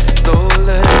ours, it's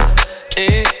stolen,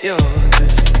 ain't yours,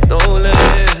 it's stolen.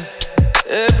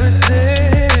 Everything.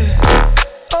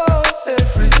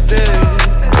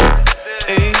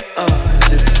 Ain't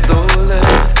ours, it's stolen.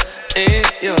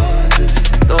 Ain't yours, it's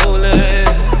stolen.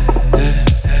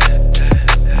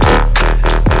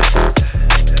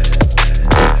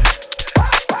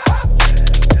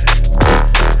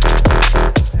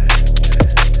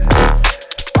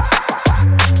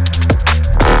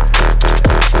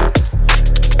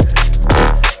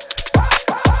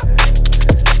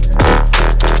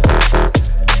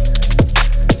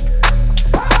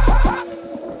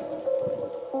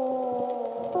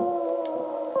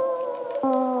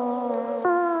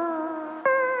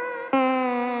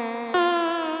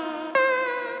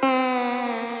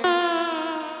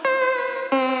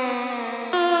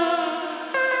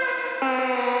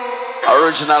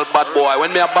 Original bad boy.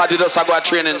 When me a body does I go a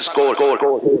training school.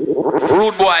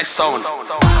 Rude boy sound.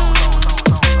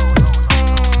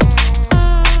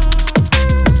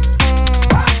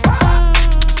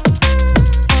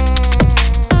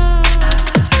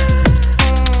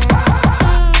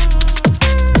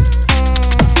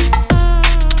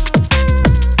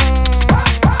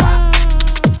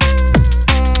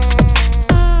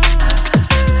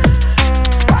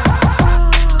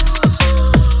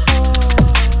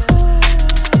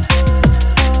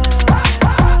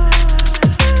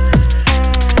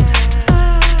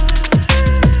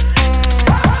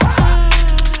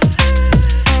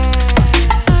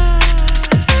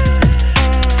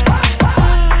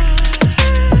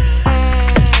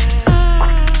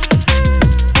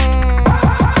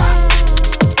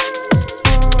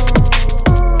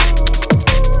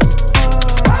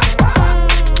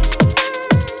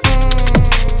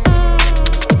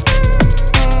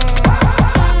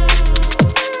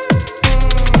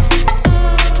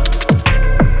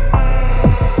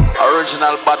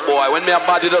 Bad boy. When me a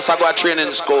body does I go a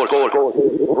training school.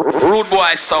 Rude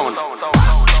boy sound.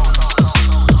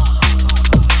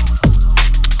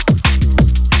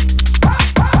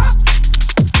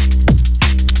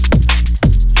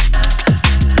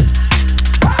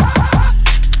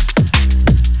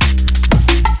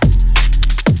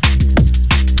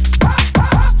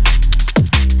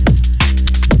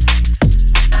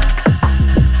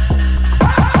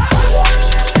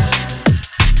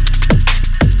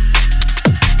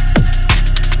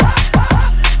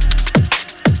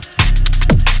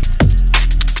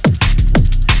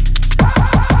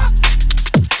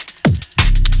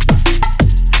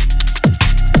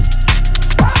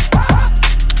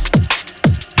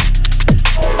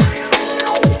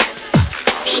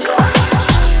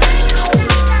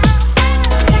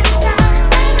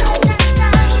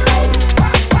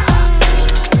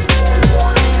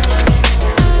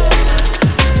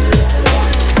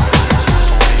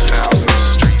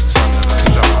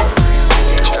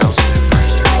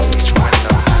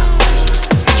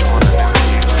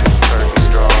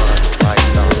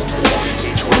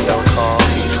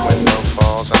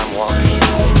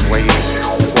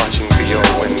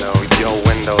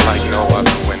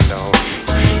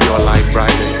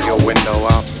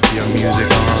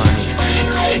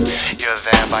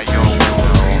 by your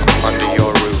window, under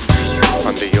your roof,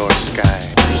 under your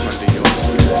sky, under your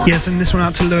sky. Yes, and this one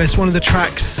out to Lewis, one of the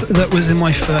tracks that was in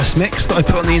my first mix that I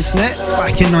put on the internet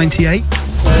back in '98.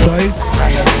 So,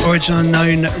 Origin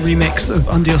Unknown remix of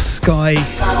Under Your Sky.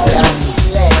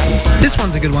 This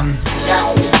one's a good one.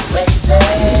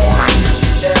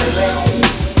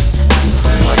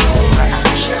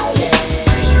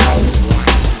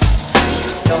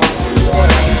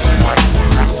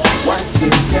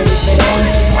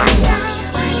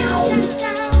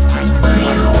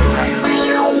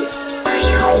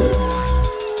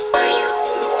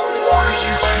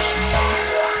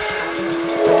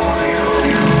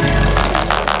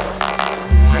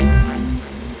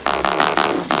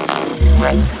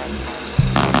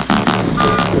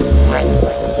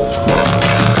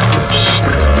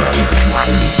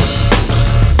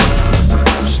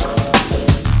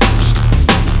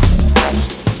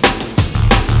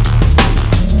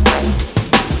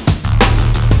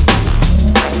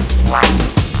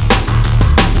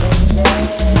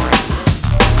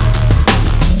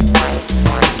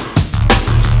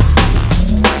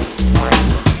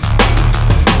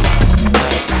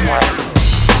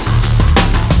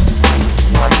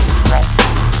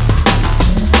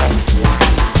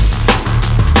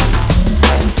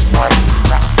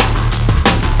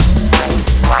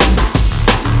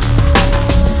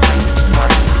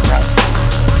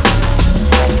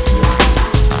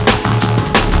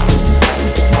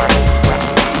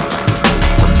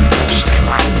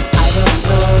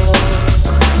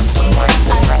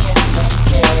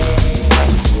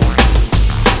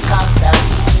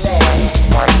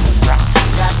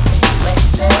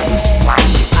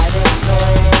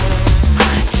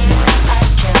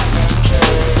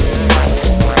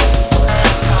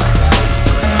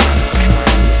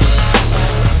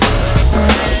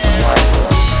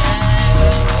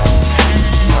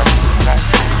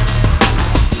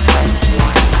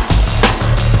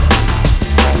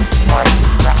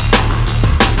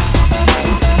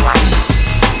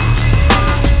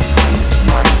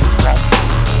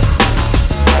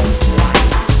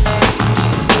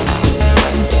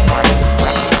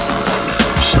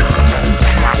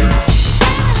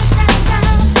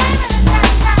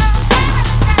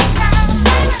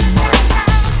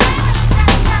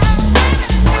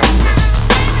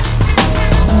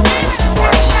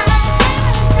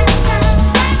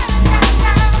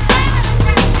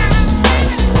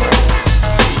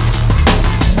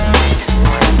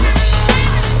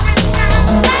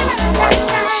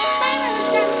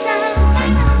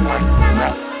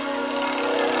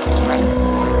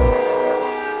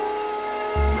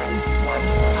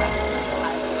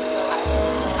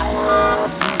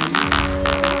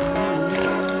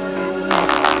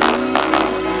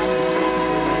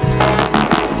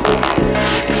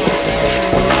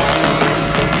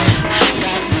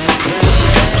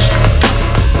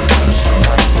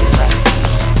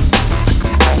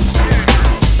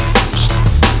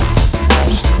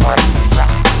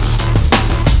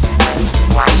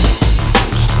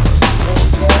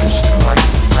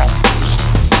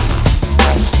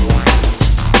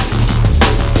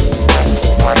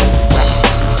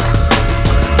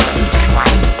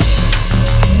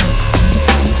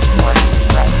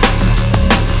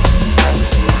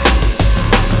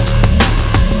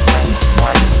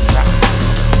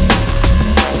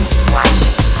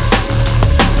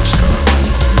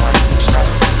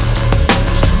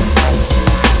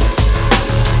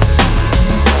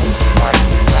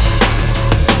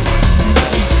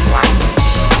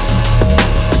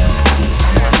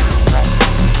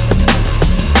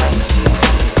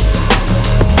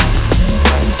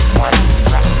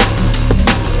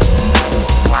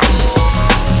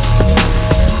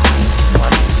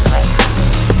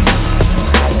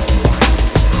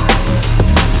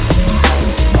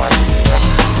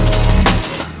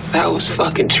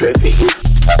 fucking trippy.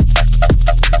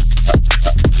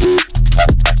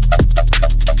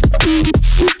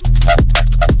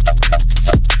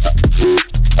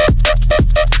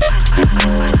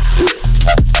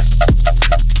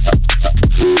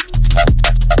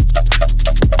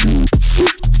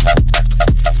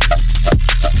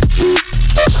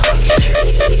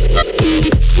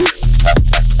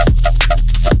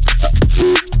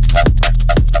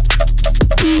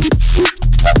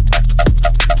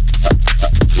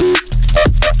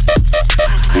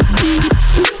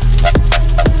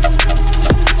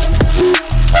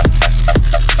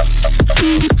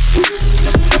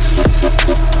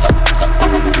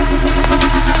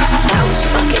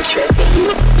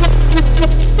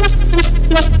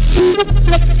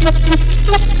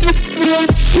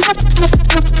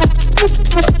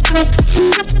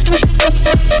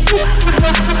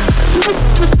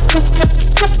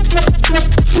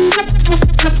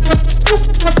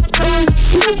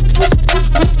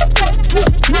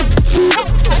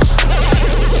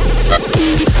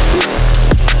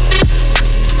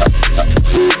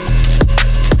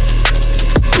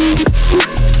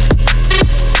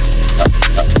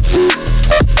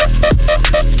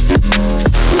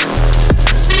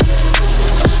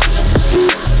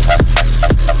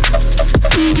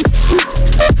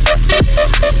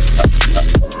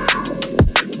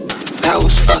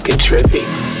 trippy.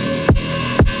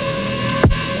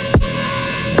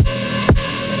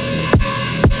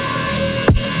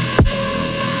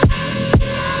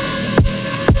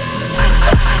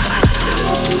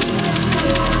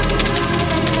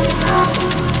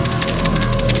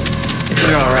 If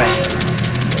you're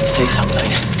alright, say something.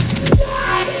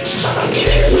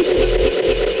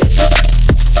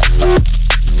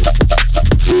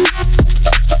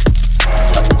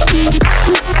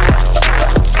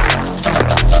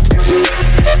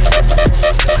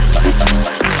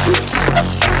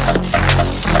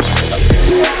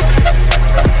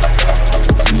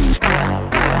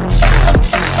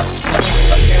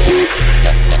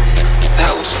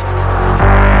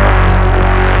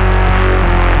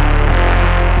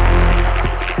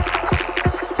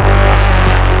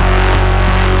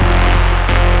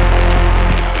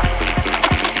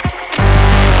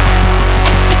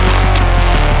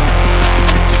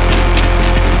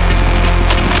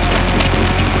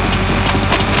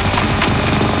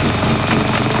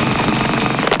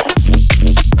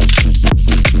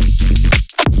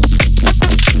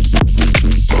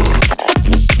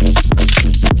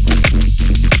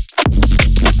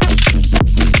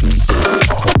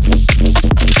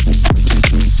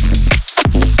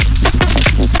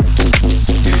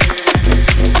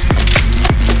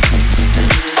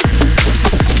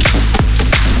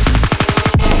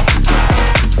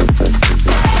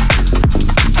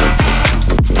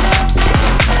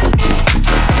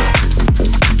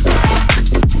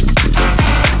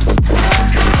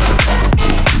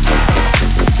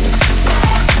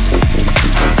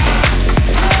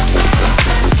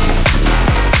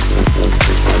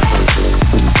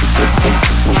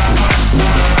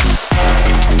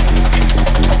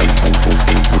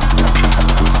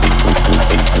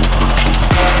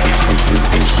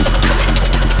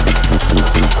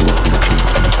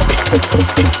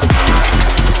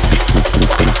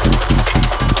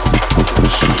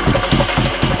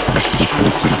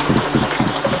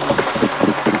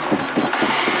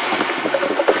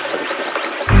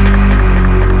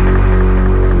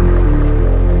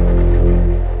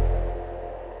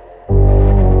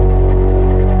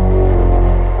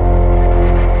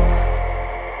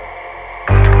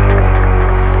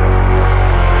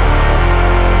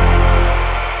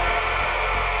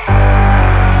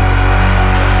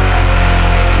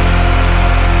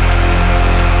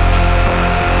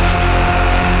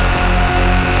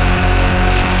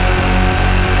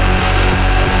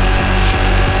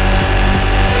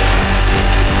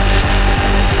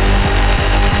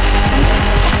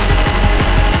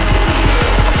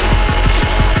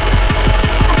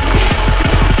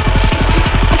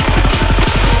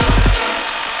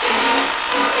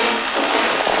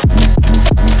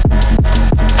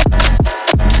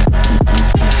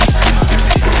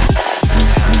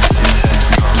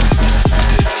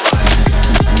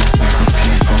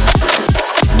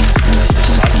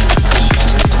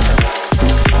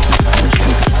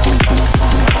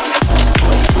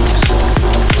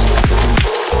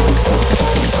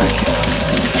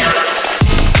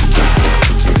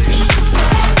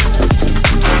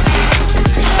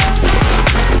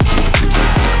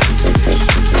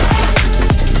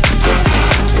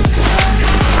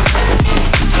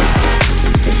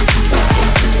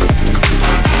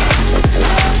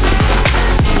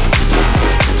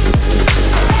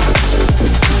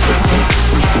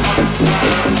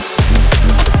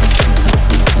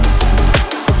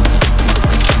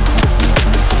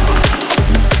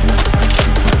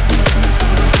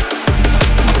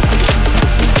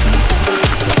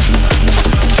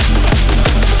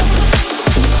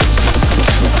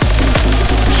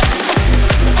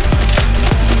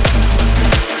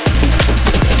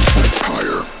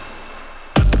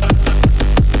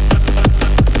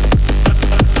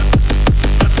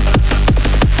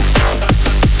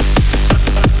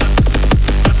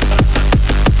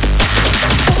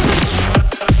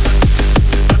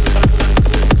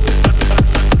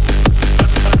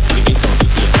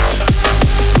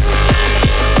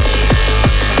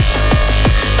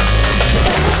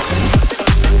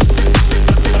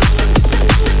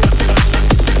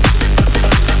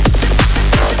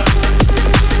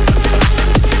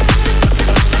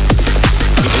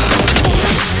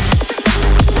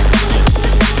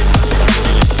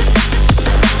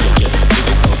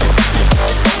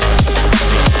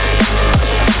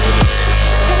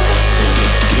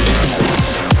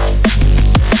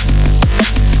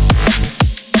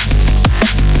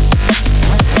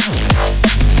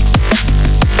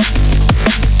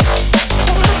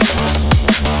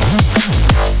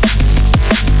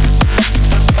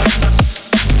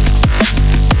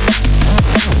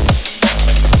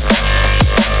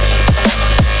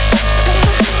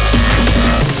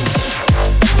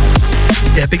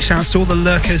 big shouts to all the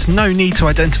lurkers. No need to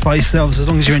identify yourselves. As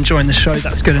long as you're enjoying the show,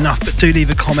 that's good enough. But do leave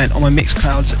a comment on my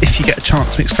Mixclouds if you get a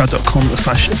chance.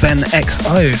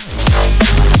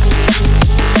 Mixcloud.com/BenXO.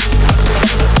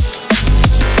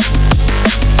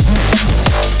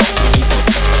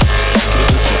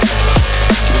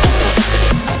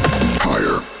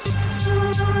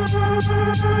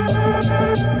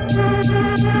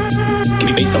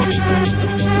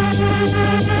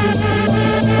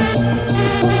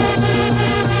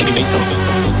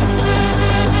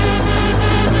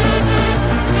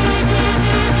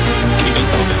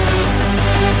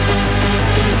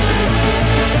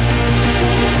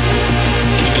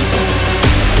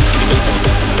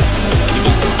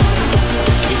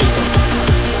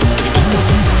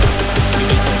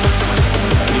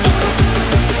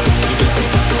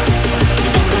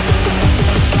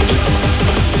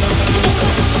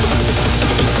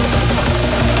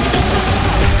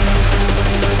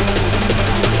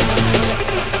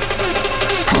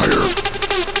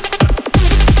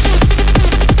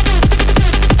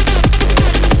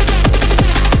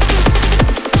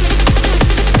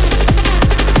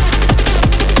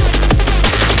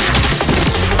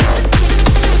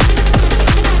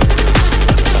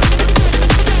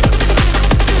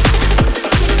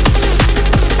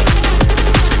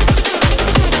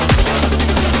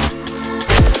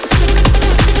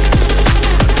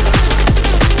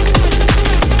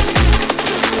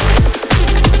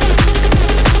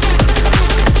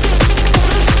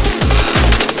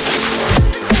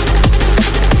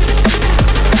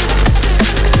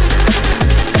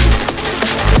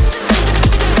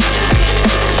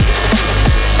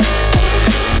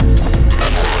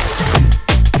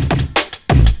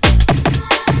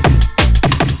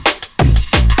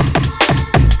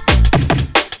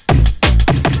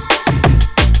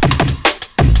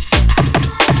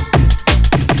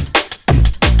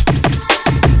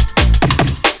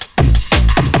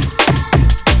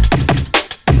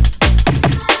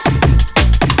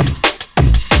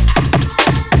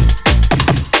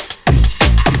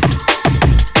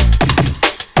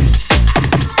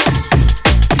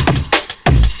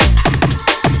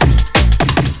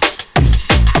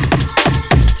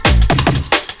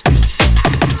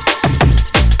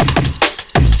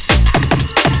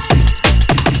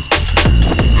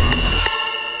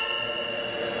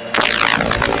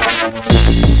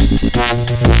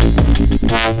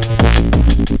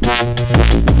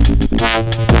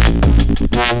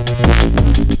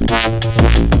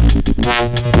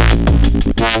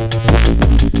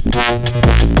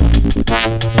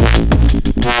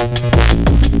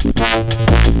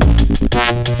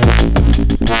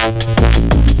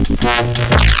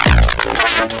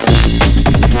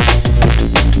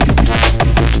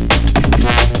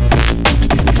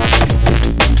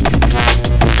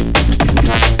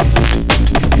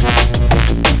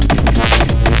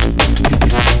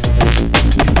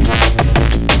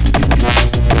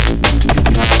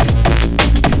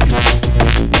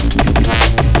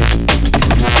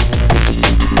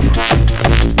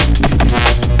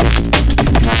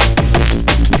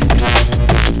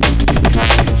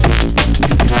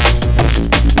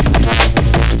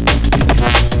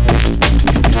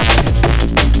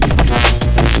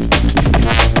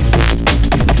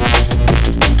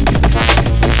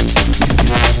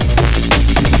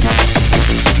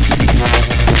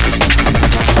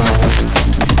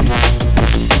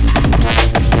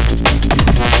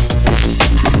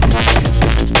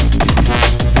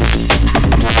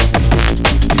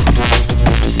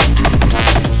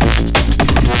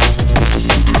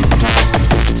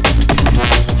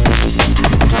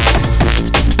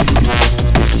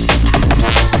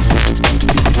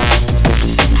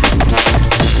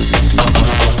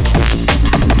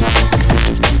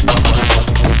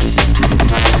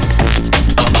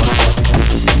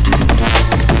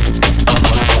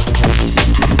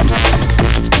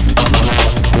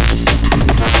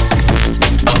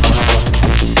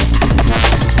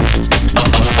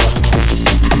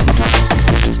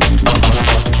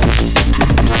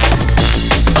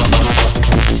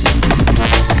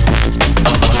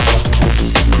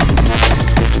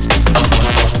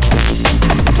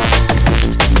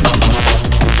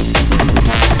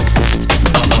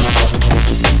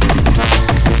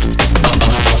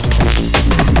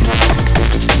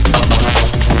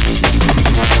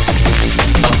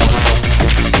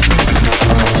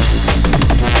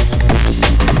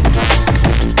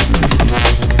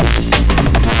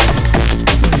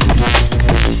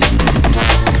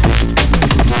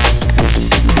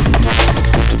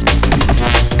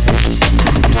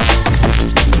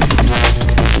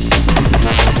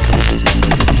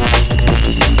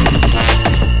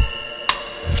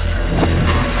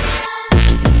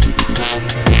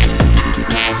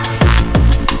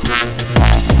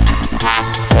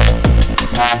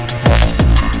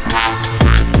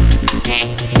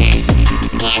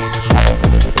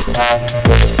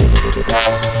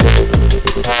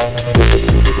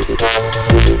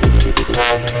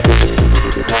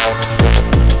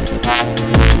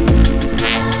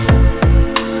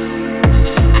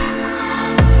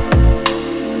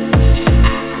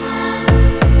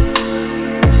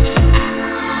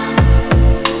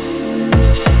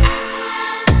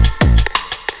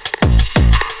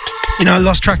 know, I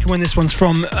lost track of when this one's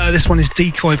from. This one is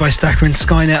Decoy by Stacker and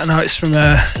Skynet. I know it's from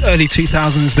early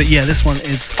 2000s, but yeah, this one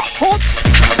is hot.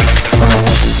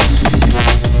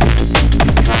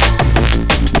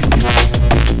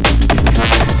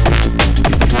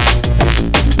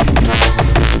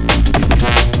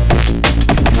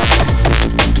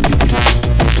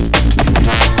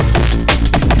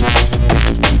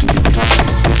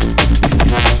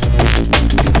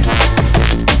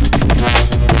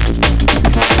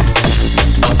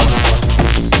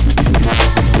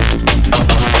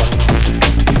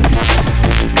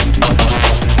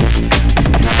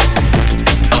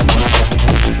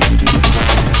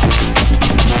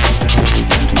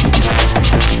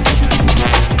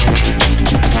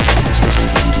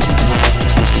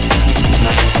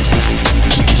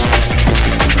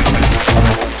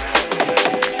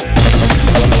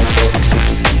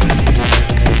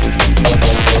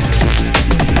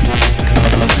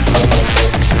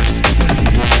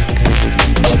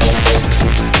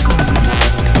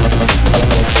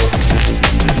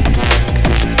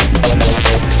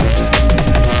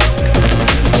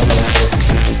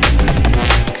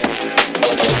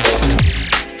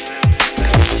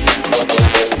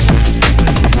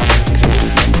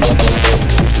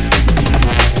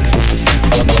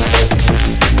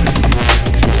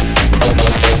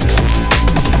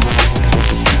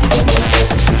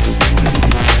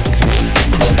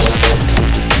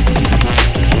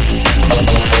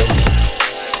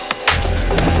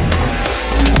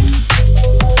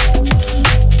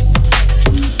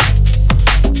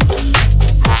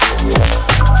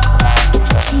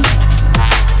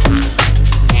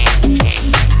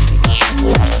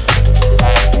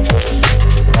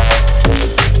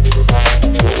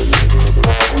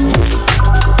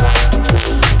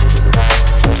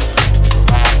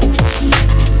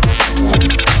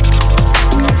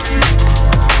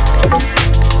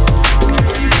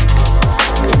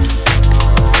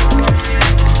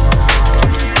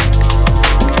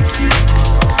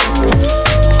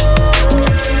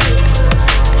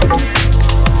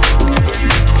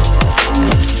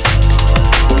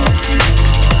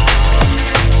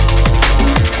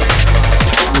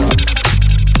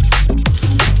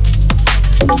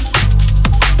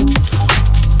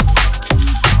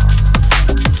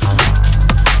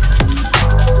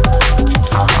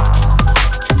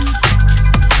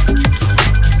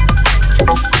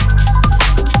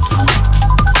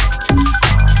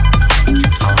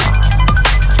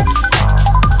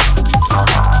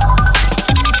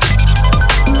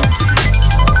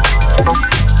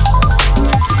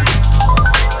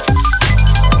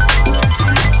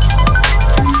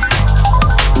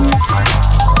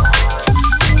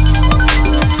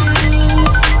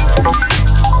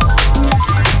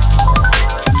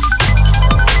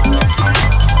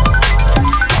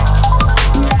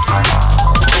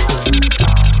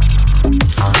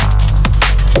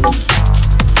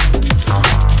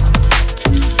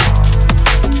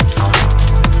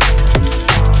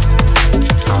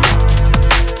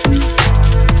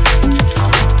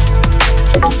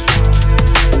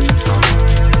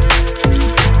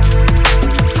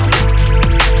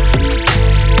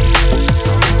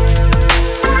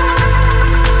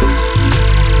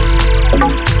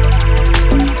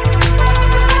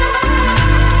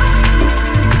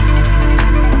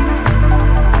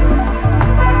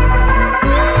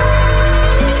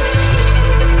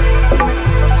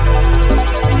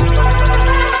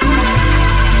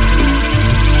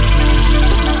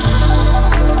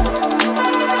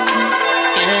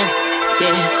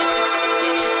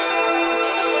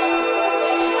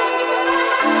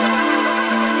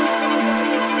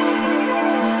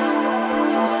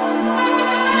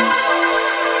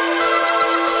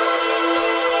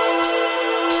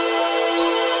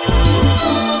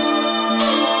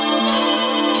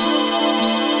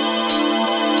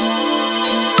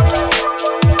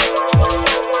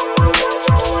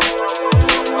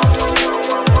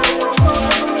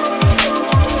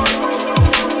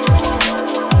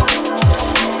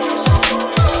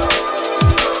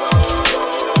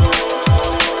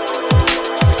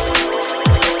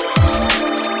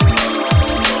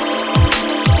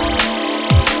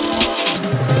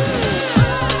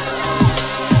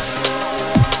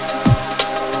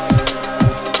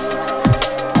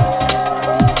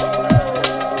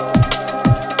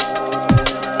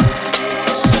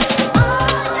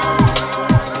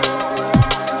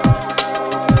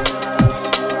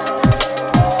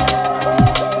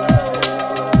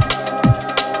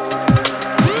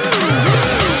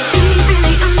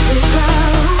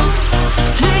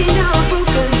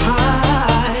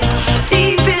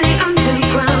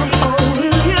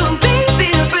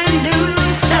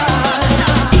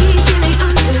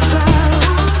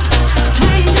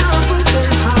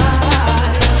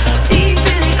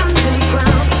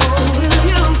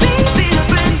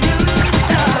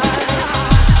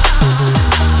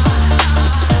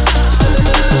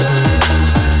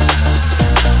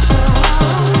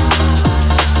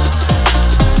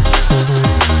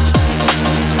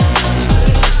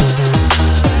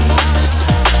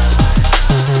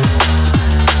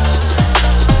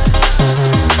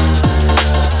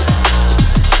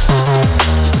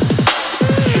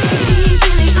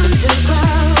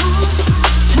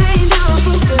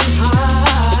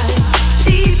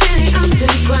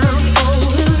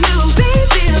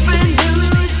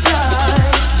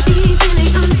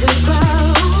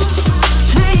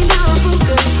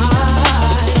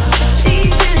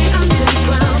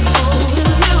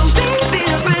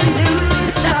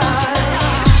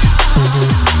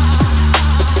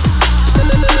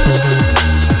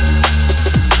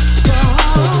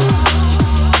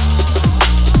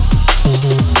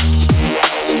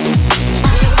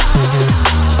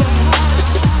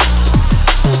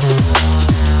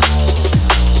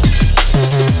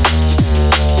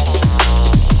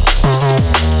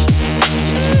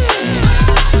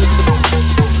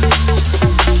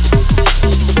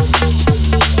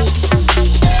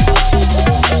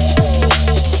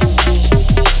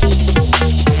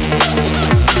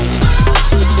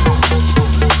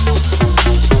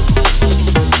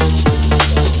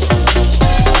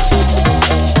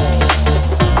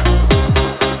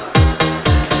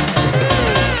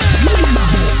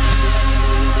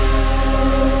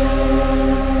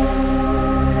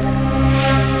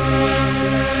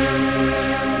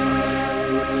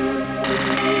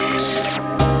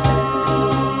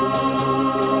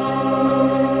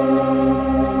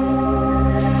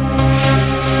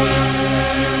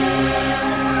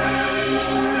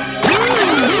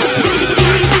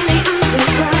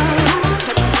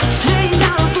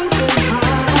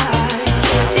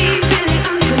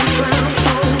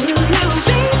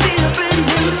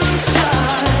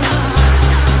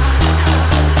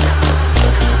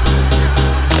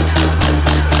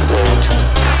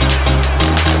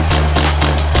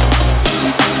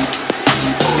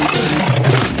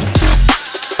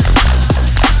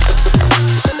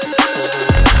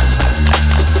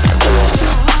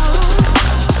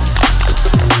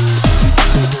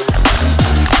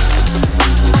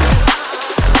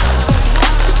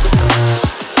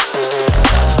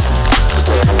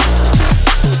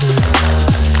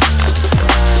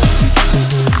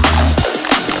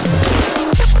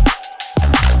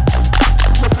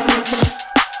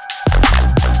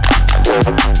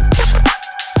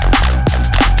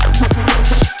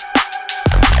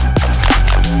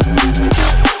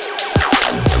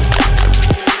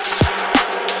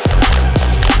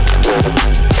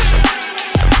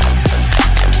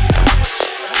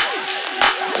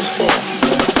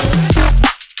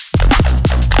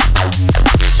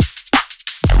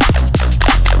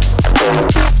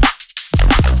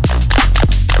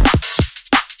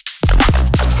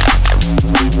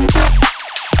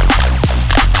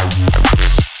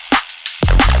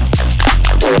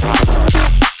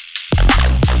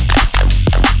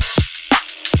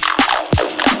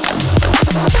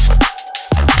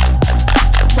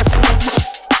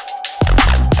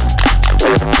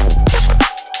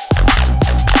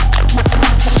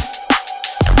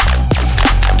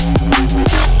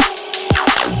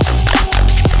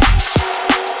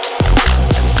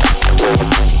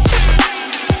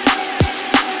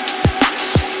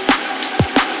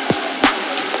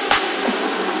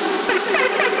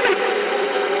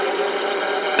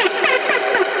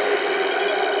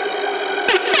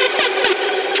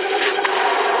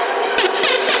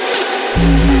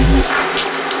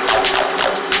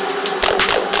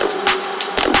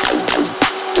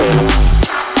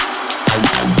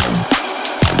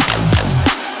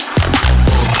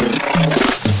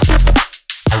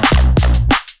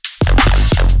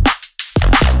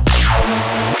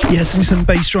 Some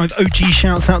Bass Drive OG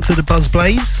shouts out to the Buzz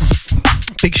Blaze.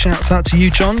 Big shouts out to you,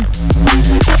 John.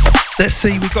 Let's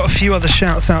see, we've got a few other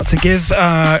shouts out to give.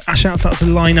 Shouts out to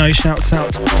Lino, shouts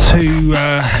out to,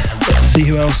 let's see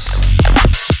who else.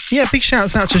 Yeah, big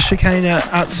shouts out to Chicana,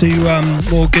 out to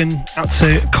Morgan, out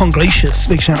to Conglicious.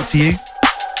 Big shouts to you.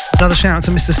 Another shout out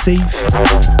to Mr. Steve.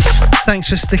 Thanks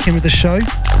for sticking with the show.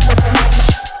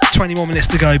 20 more minutes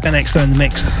to go, Ben XO in the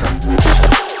mix.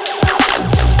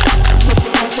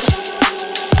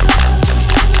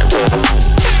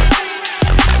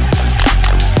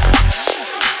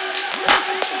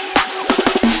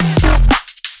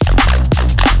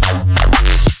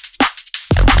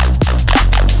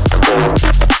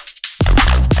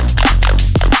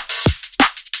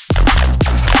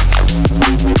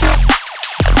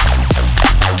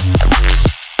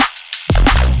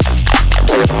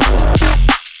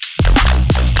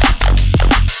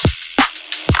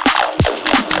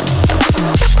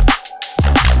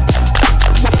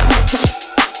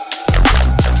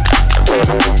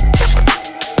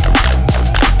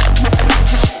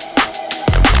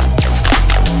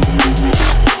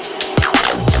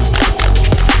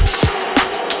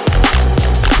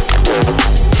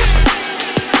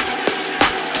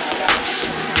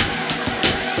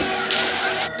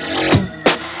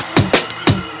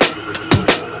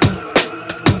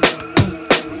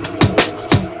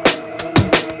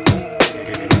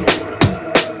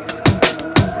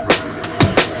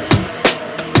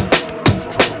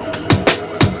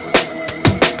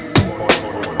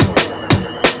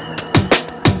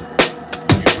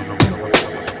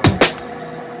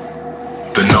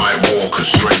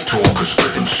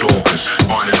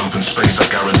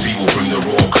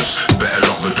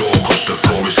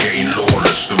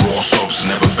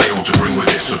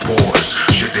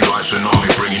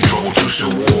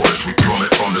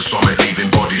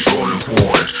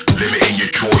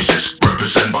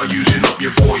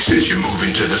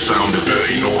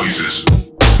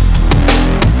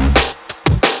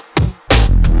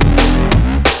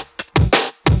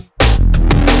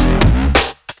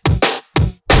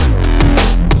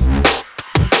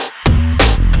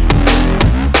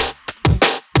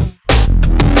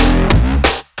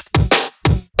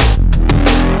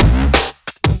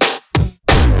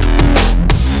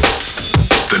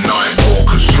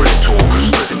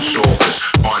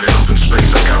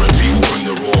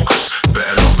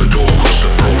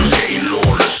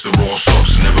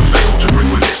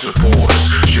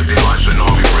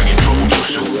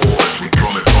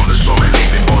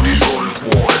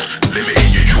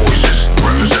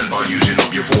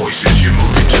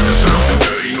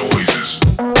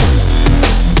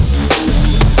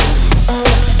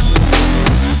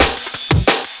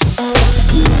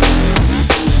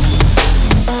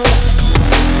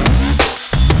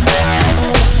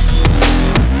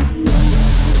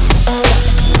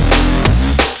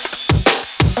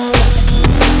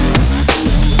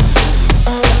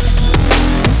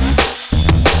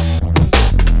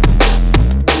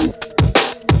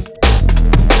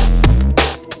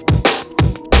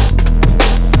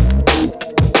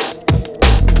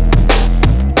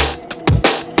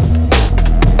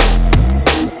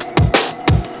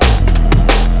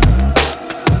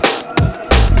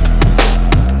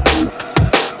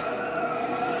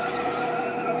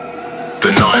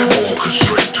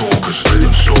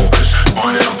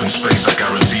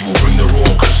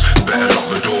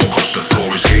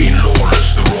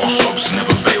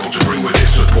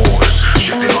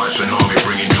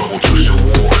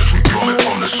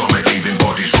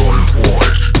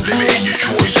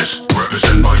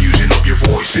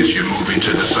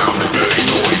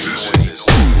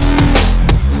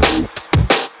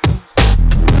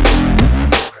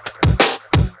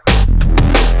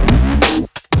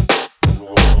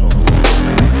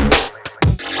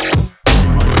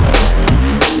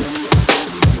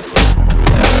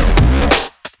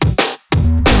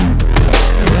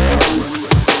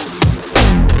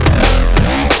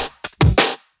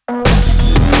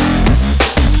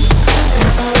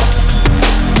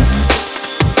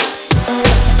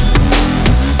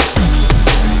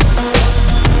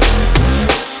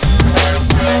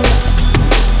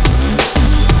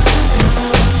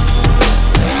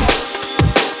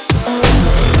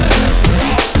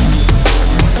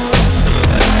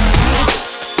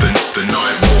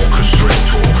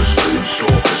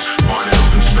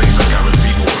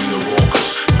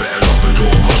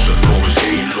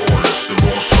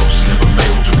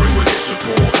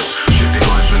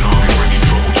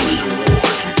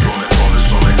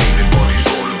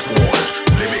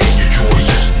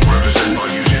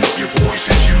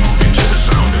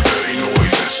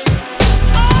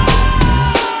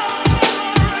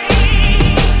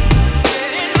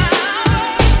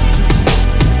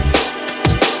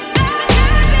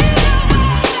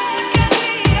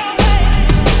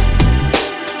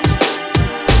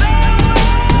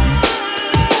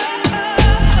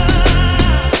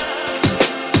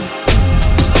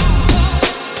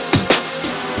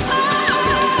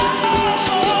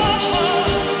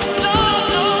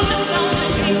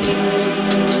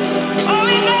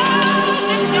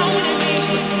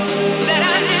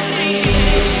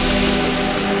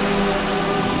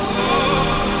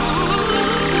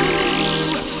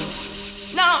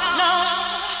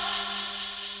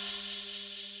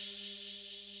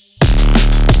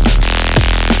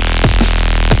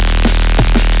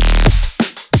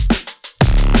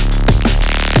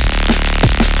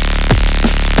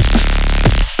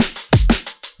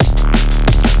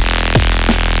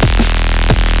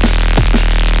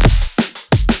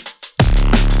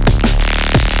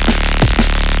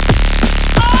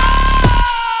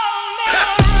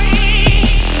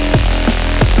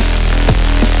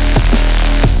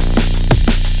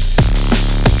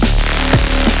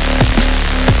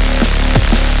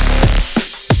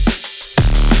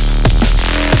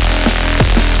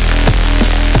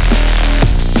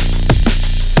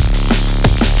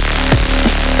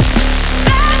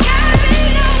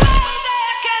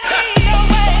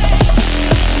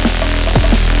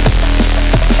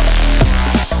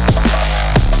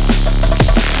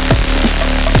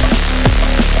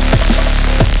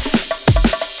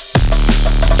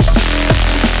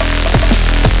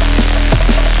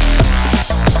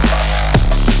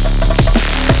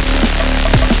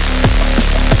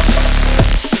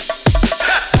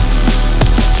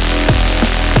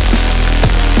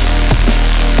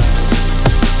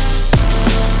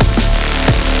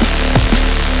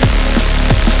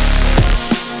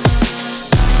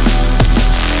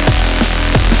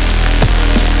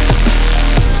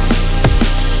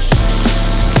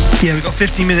 got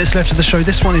 15 minutes left of the show.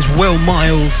 This one is Will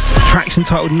Miles, track's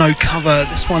entitled No Cover.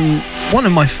 This one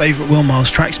of my favourite Will Miles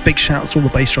tracks. Big shouts to all the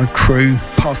Bass Drive crew,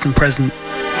 past and present.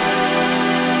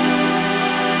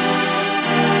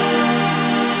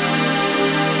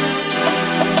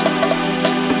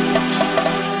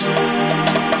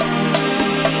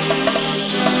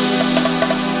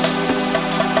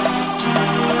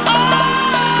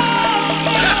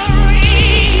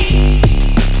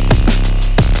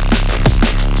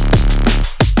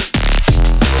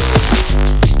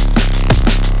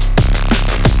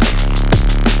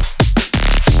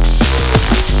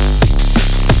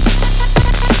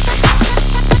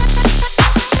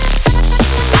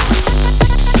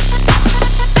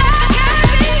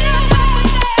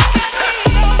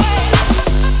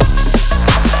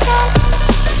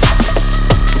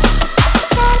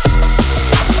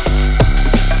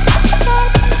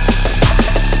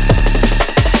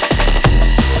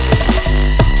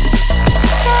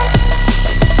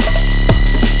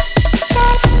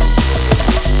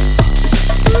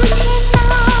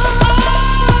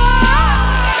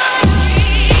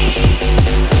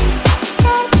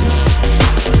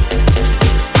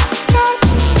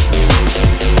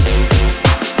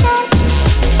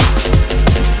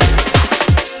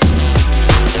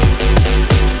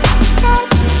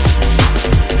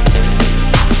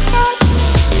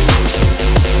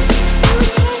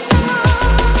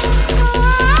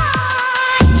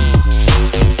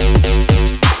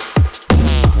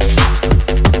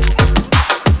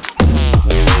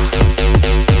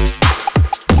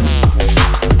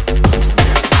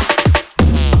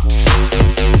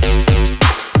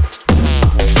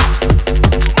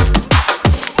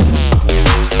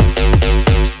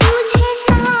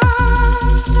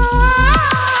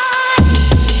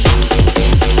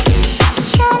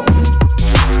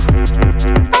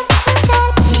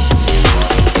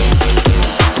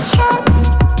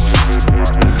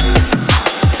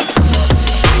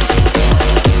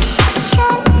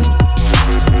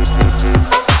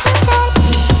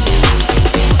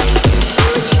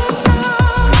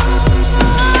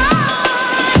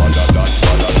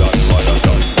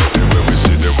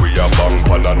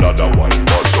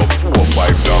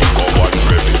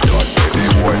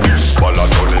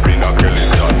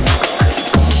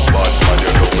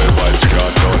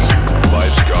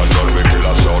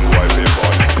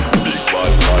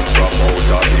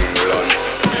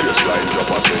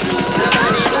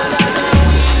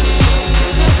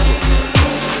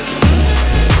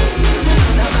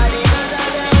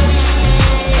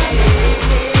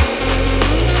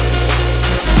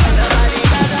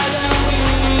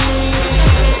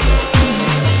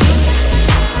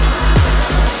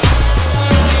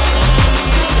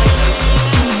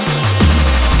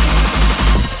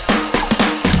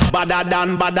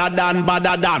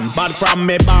 Bad from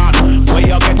me bad. Where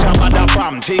you get your mother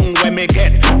from? Thing where me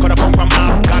get. Coulda come from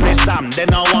Afghanistan. They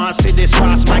no want see this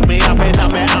fast, make me have it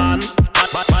on me hand.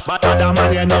 But other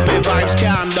man, you know me vibes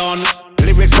can't done.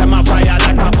 Lyrics them a fire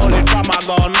like a bullet from a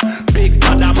gun. Big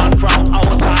bad man from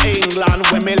outer England.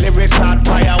 When me lyrics start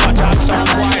fire, watch a song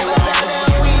viral.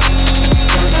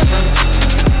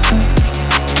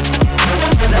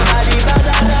 Nobody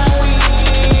better than we.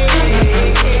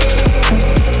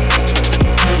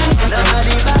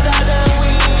 Nobody better than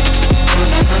we.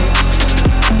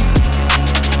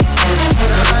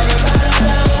 Nobody better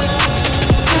than we.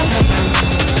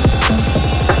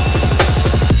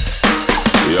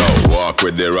 Yo, walk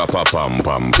with the rapper pam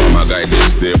pam. From a guy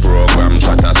this day program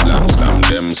shot a slam slam.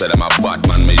 Them say them a bad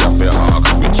man, me have a hawk.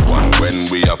 Which one? When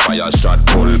we a fire shot,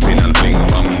 pull pin and fling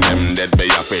bomb. Them dead me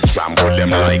have a trample them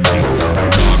like king.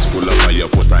 Dogs pull up on your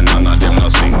foot and none of them no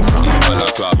sing song. Well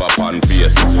a club up on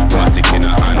face, matic in a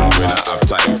hand. When I have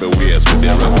time for waste with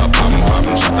the rapper pam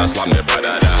pam. Shot a slam me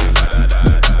better than.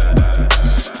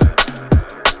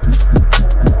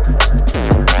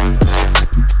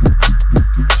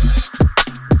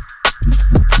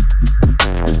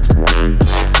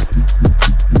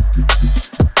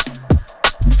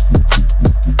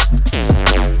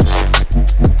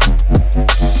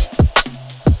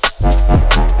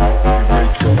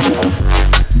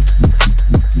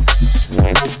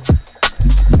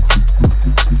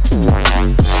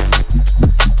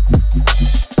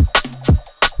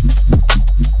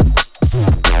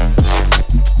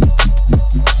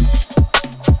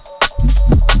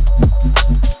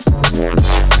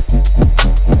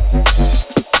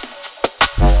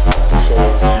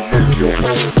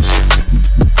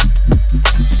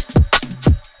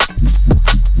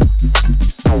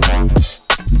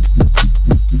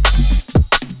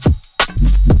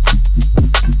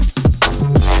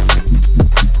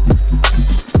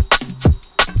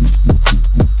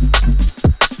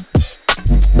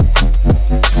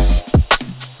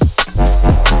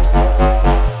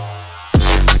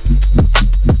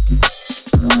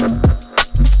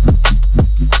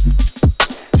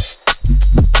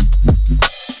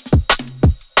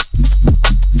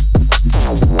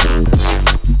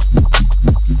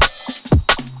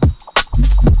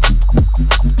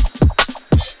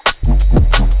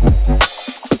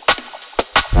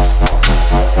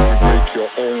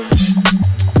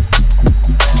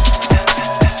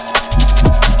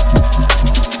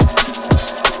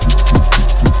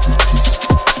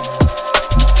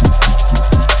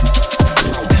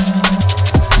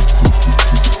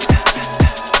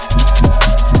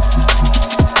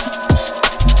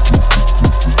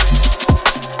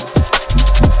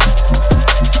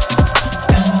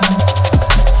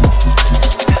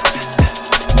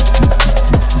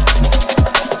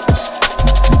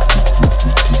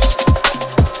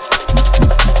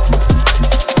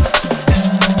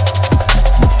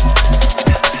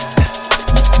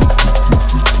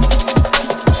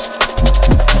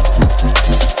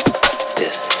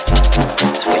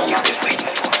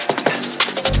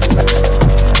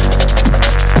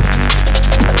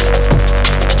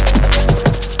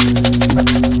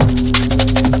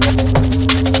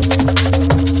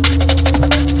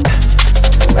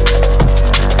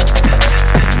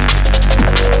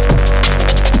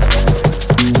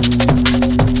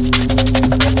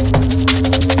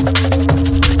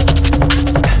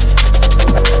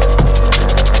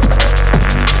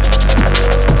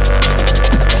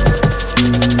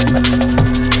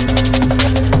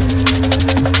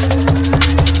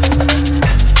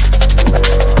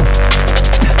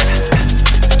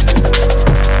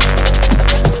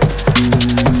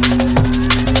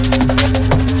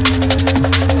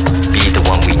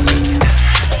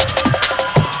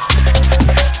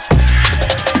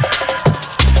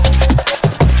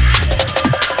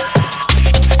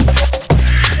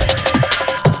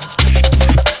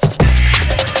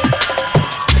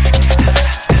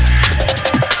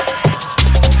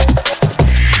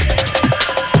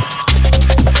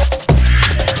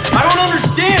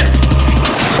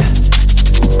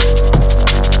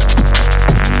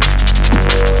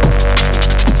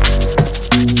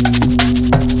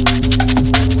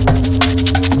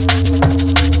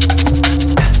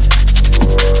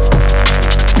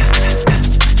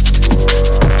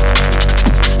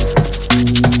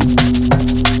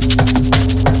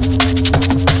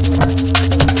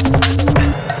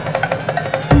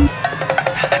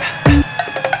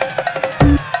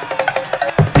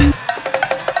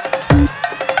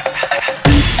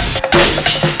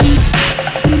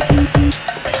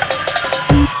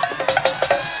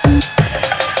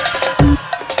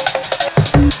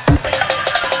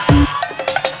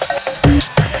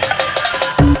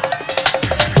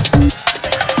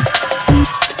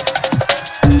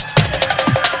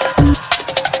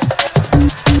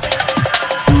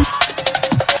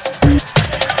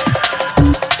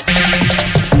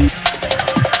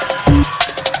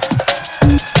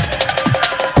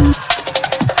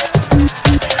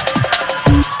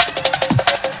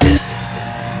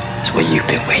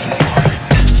 been waiting for.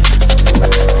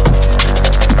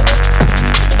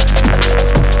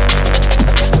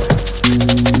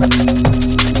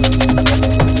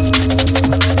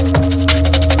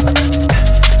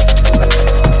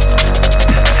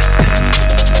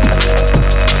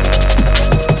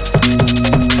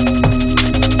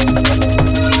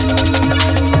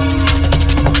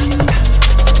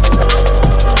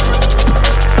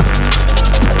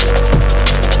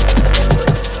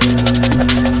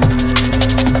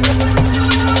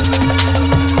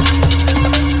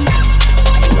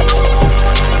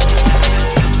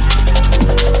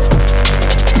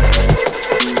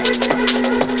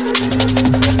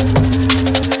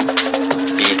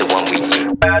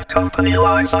 Company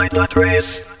lies like the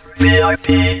trace.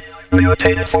 VIP,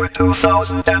 mutated for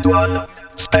 2001.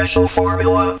 Special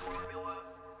formula.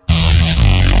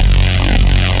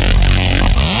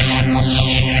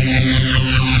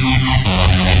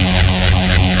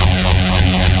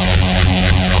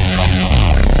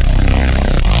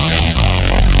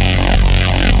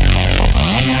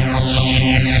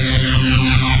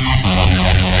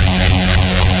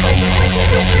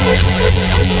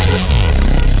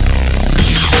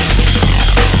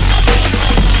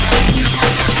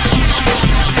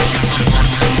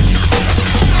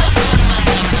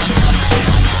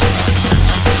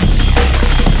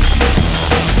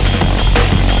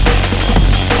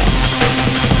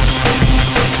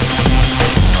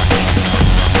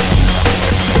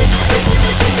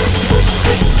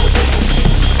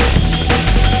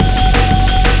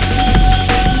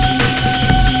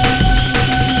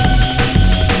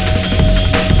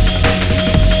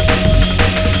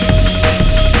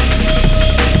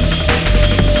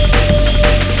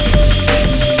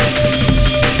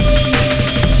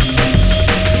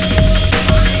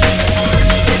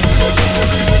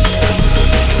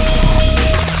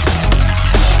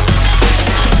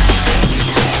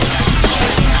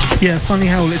 Yeah, funny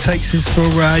how all it takes is for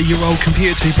your old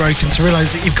computer to be broken to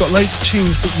realise that you've got loads of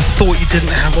tunes that you thought you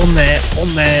didn't have on there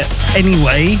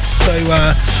anyway. So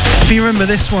if you remember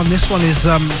this one is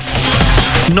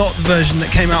not the version that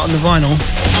came out on the vinyl.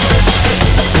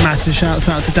 Massive shouts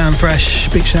out to Dan Fresh,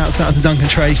 big shouts out to Duncan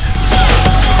Trace,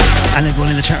 and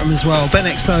everyone in the chat room as well.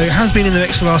 BenXO has been in the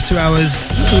mix for the last 2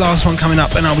 hours. Last one coming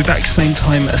up, and I'll be back same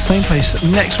time, same place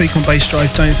next week on Bass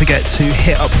Drive. Don't forget to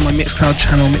hit up my Mixcloud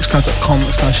channel,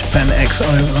 mixcloud.com/BenXO,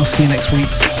 and I'll see you next week.